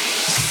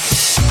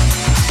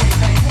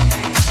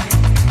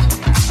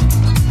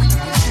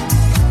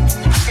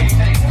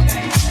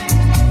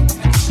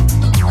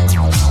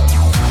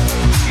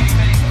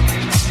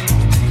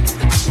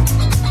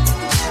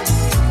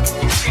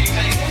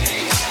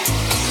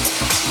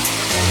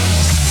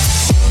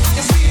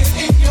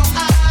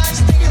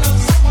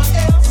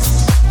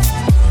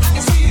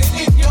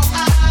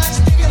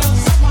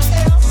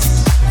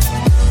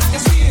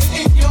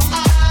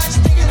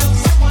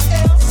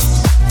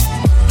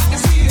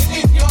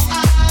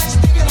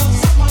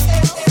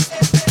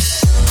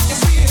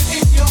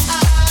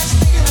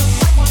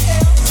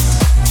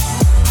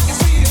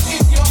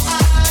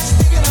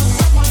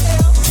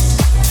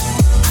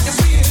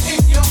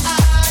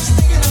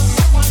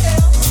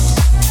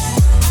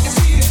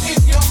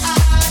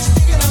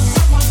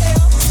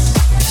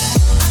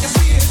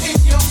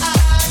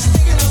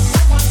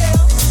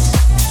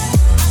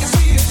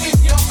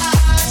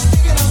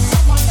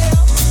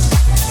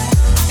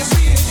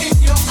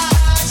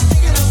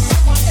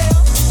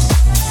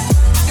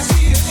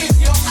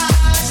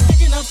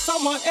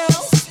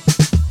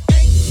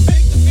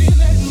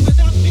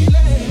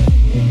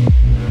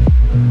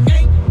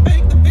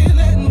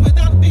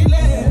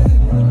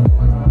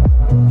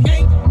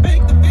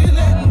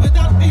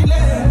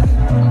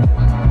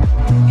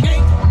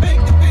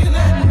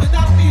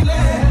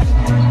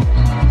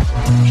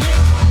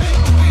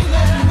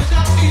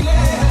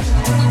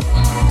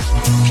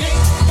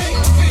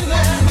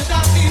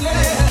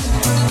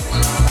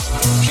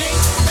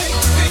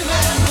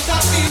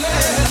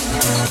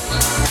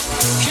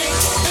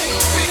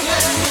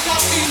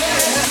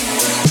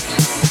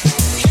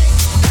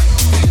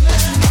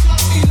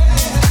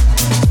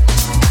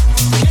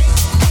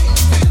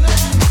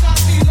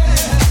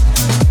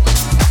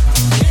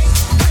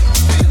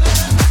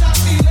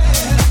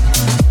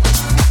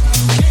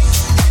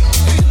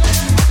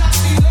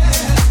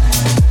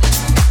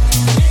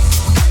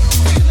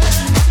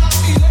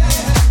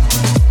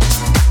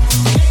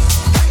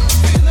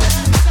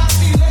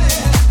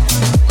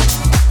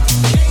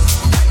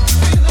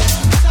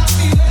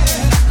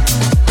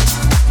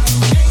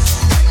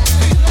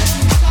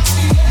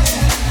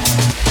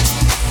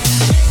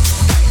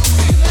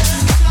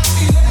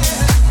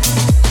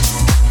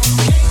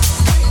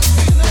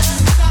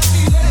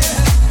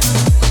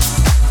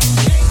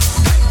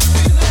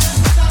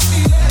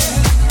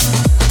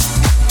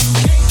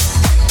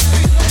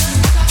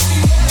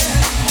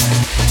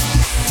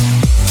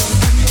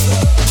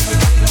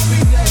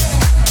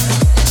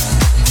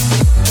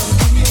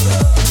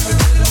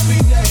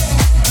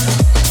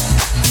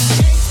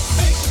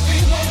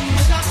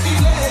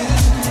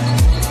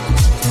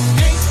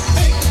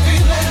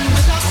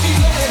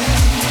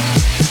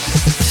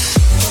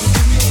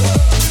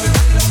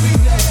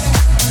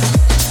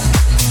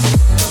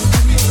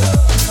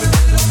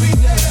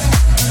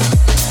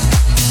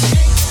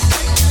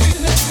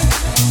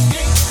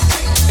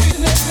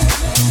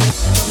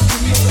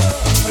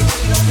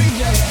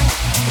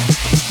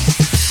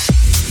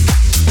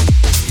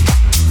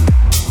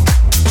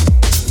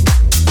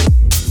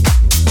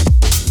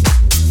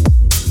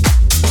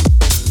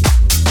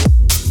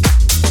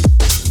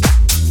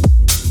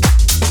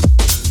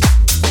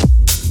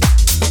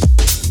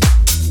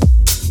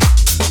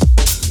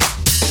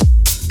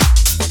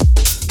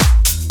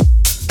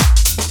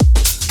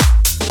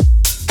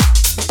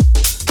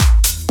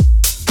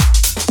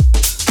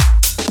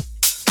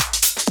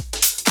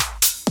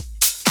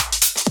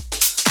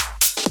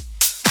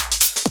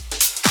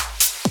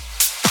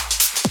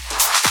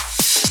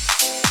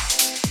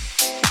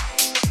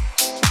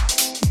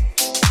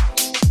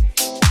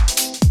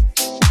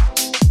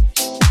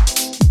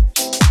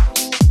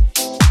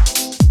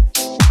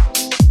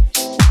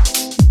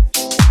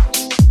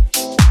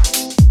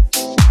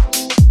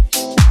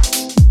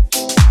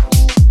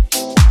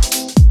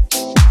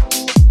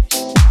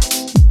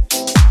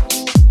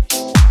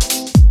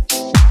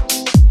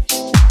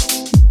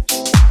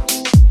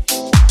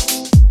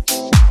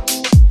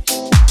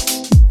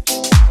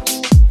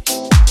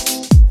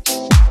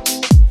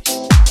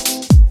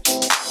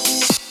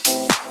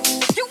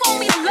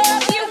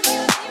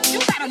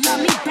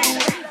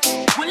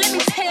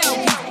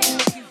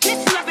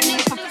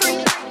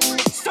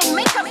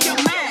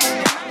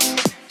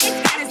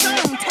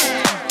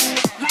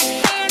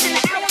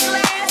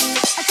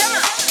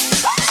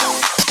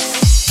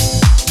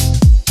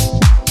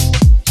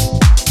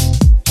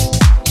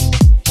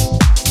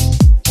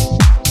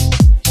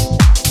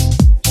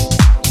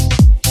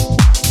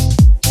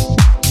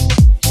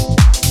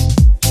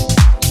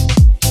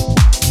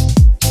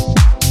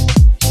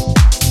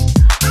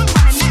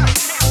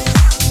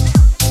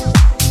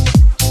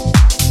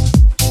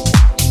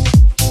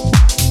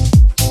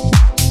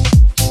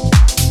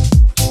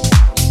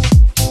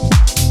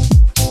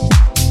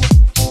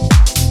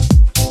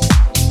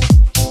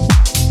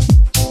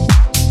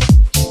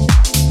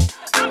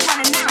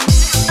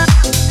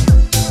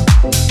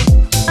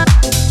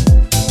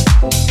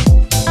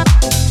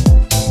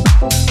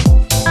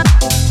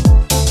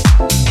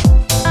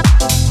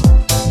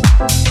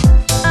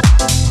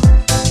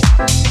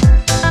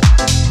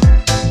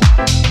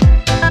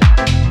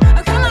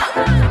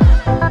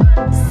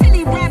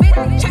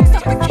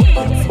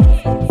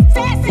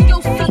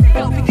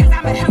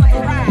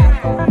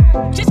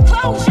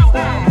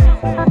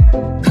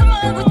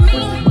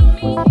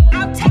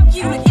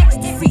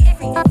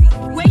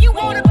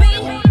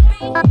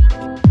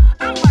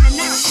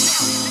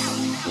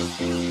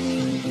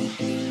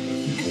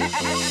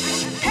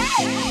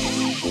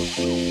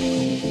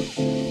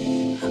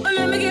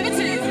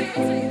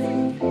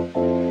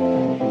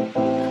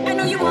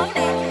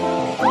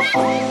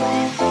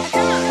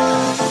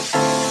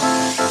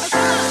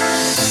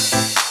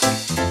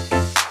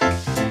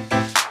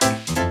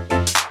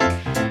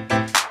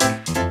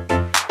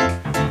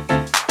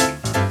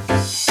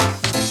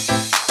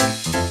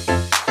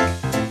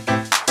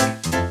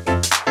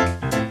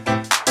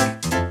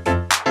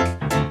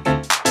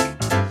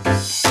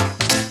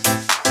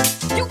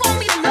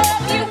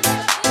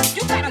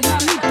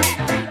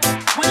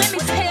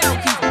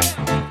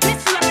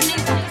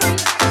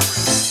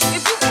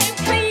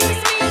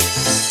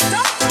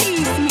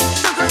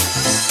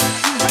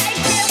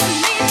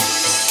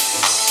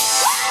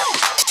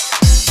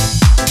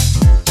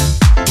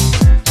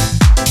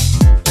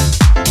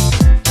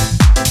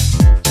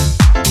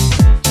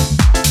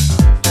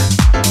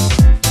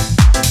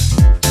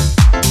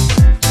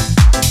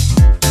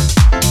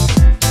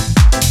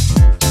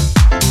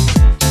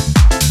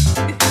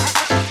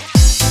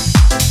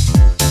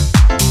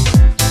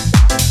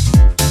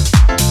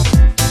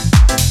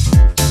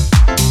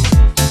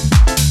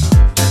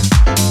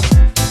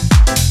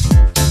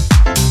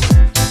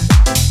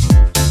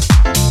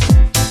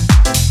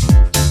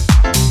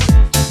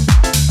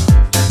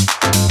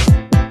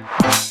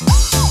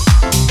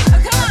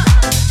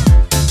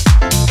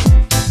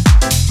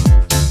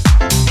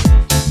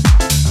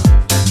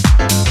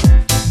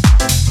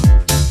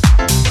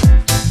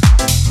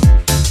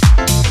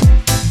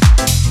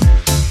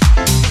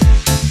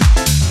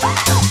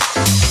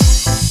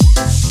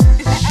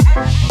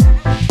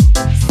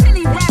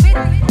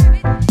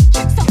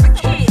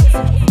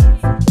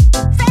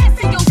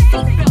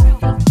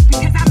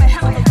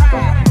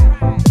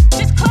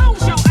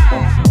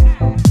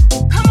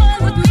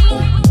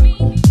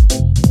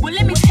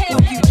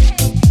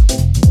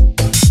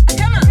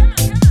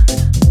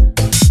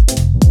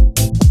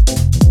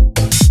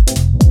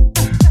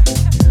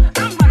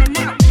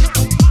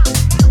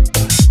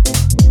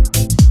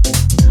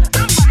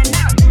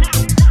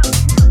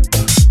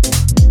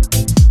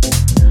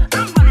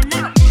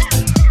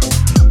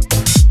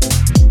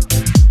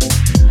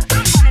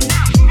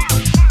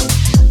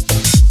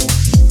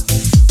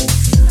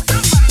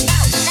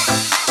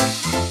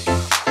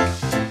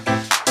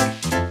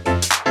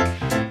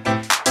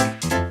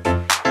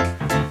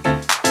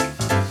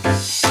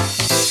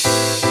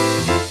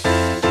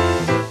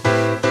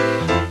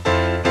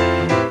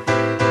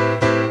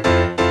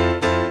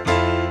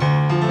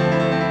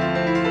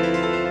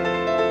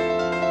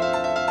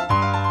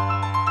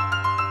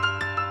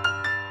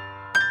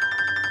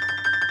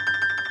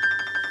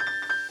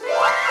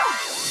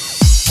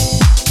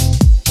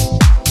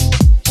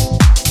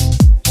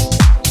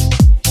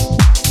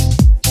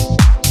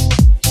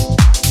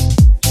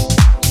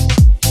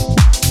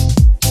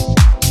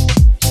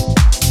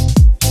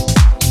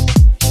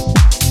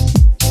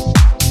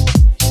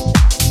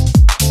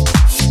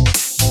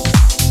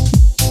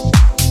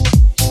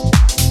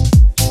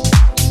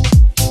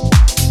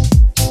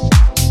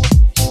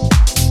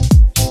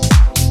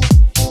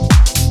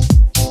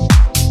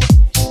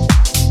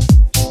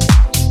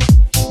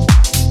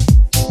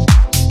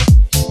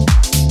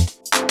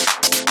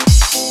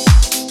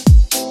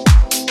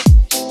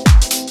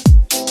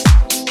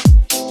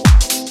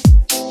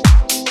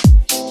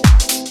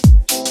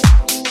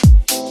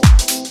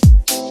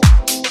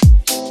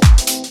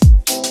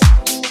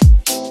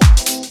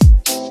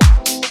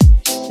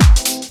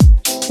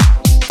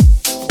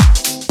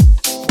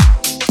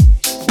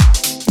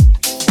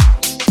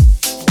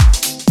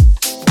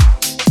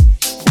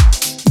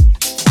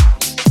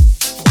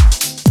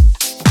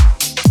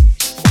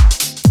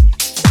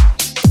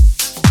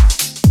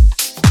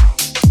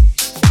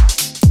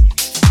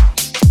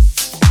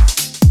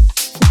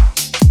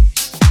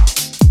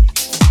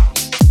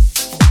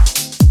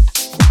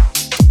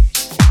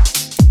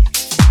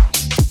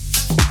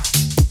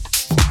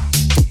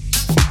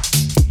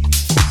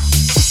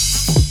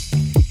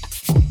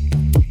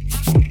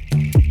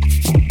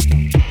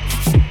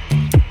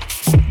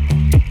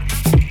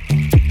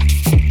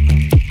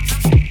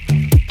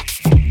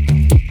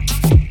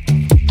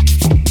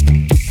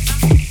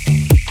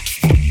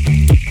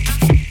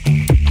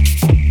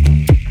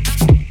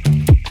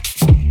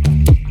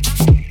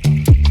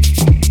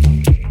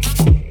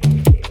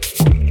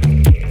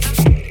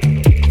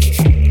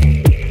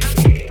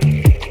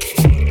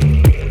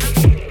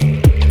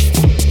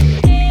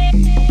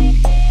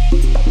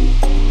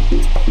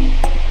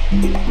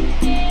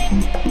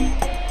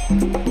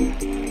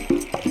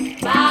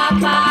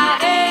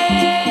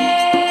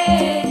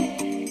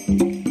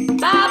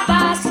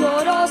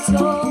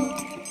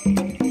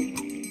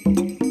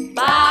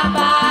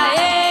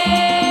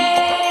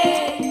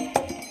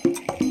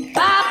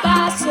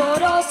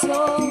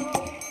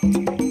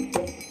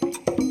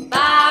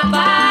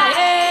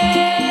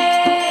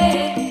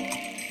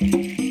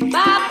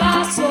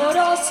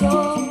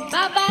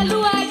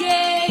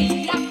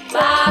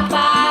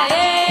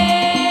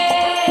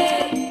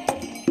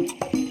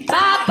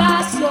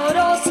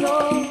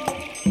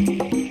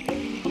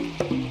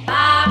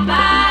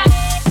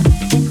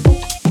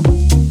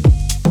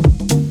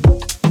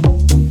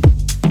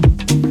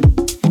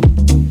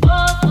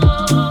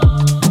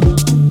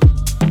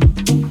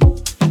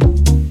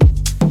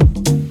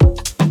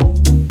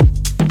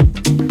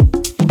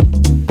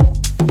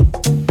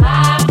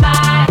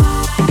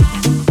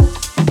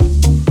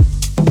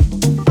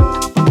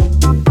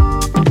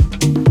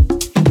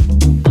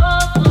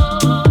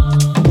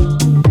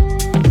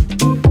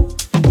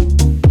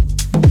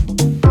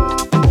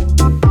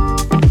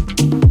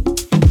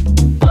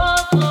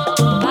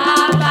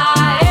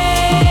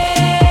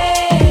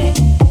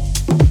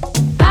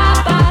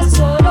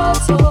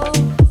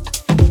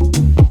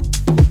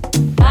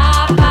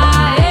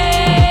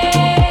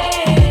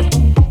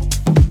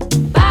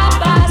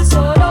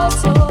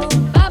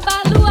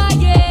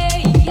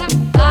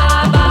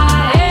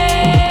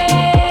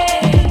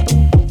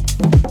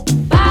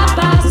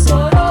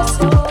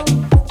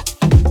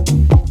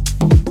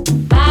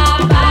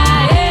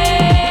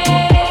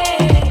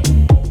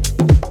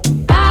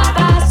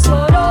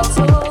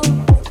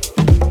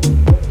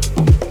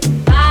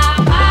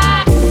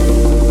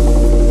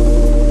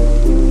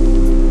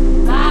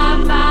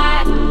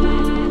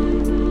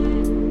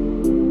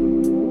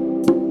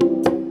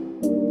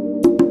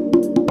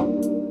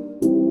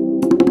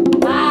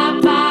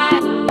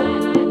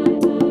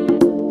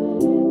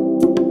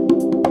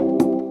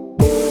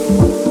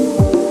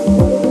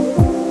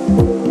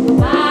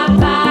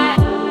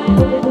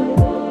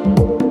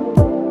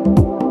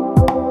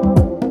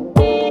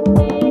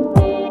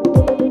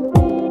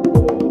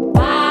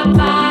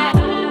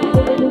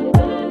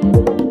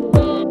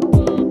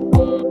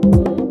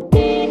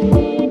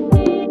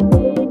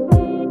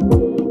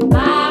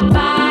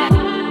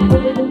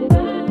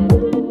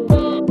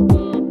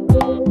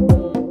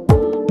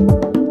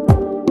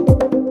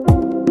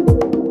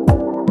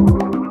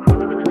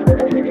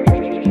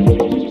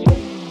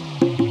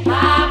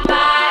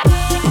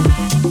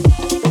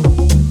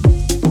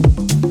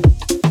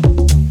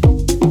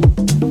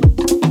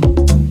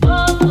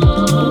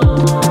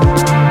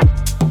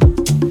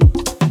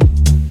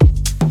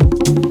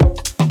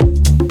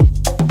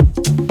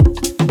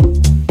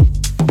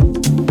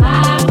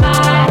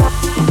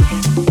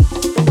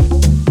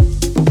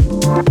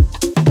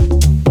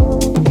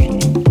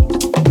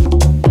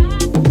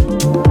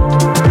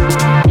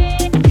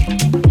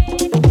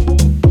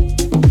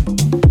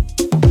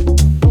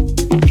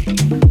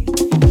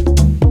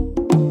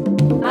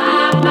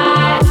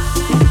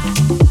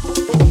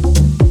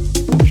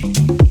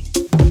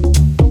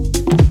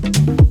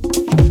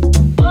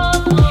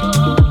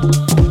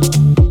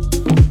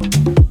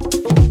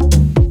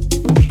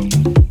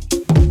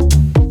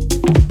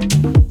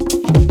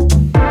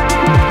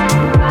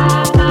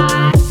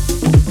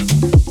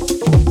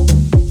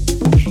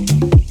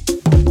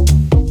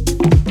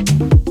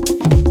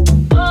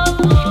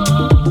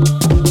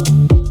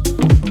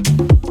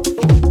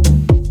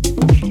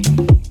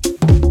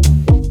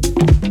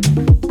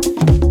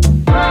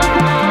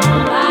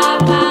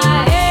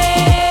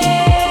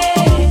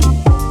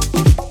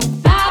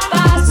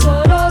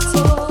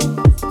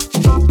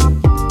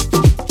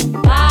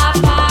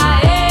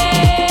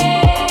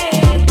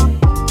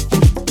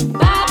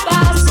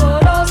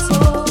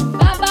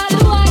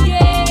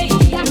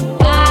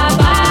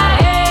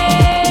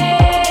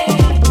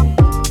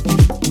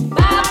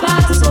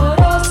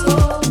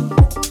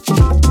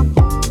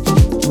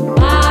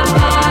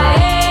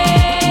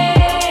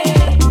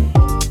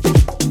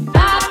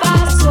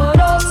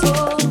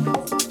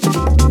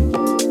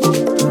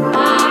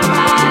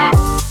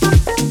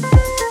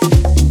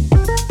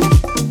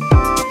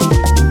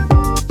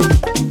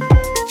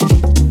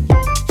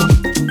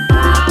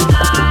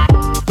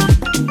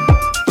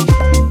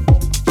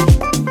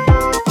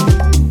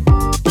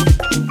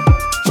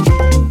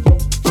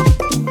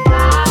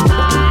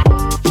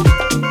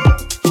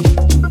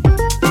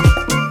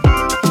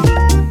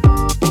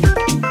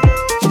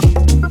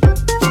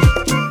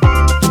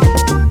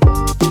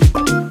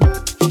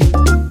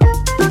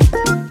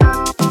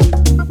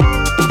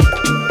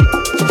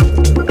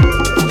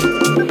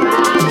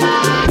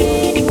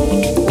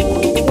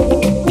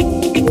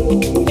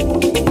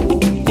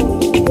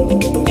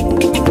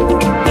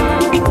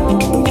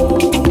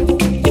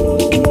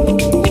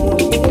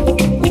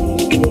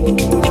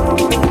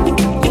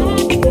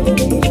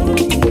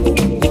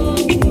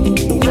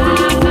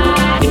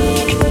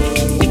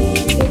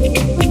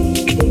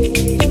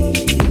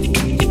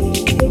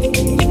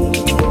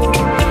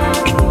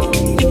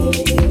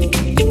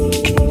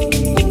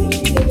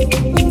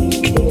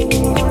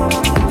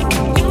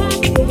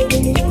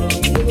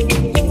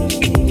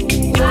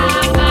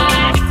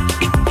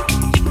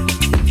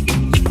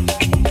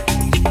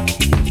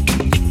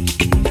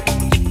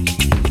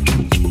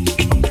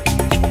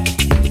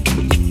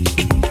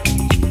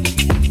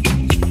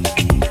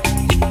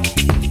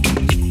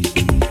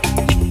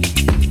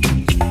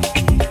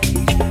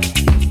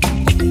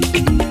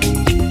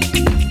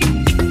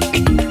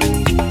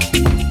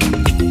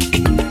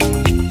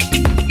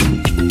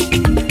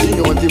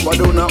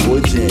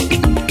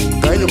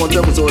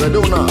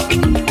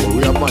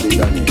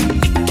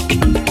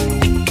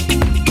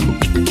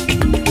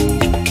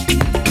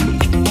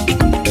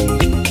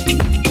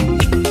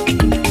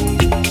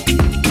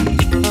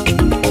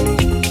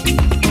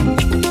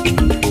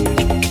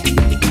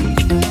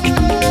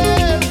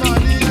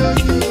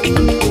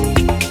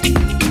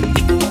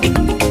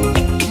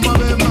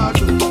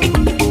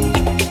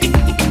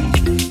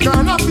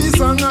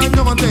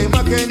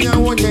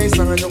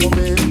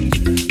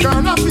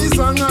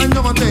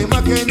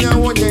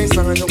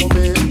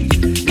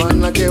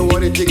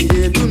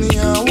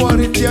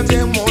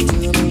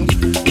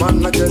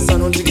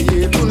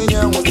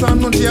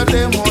usanu tia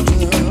de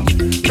motia.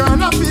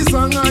 Kana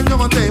pisanga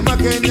nyote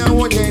makenya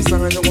woje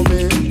sanga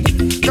nyombe.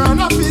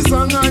 Kana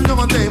pisanga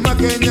nyote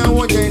makenya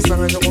woje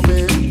sanga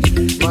nyombe.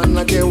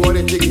 Manna ke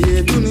wori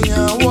tigi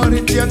dunia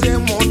wori tia de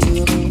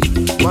motia.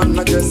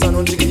 Manna ke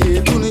sanu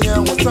tigi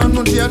dunia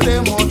usanu tia de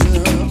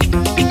motia.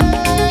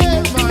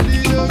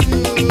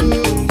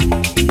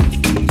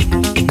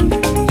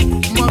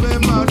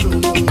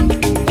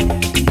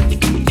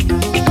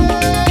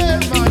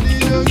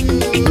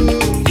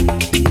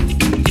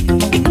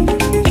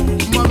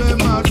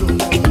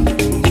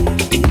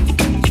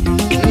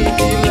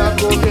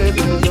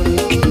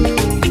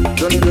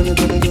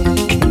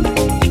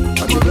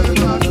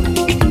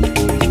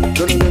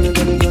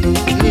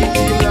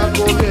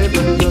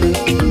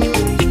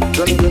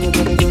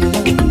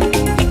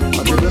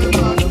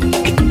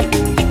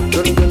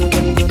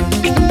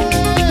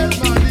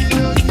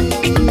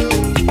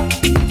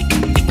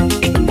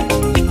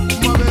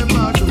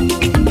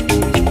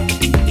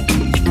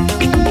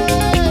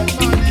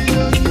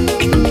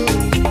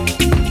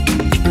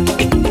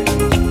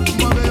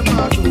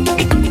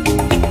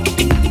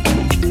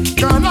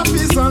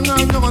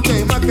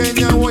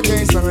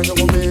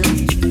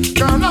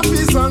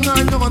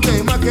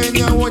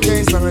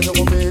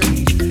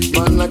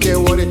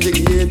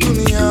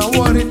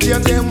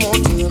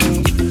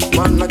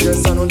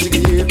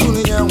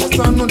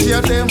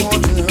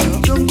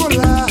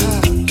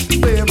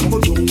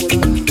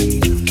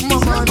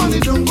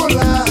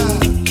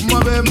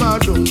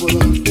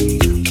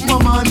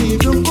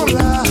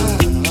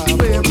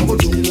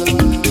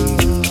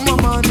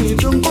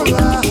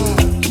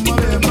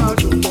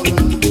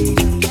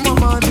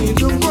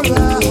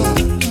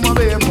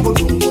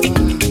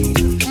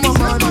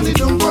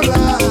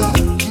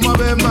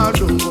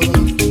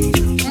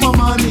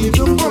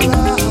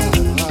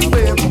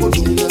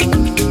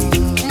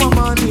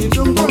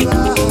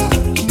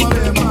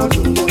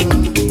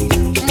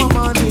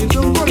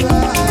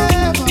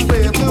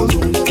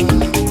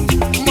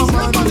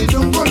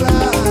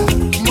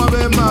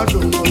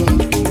 Don't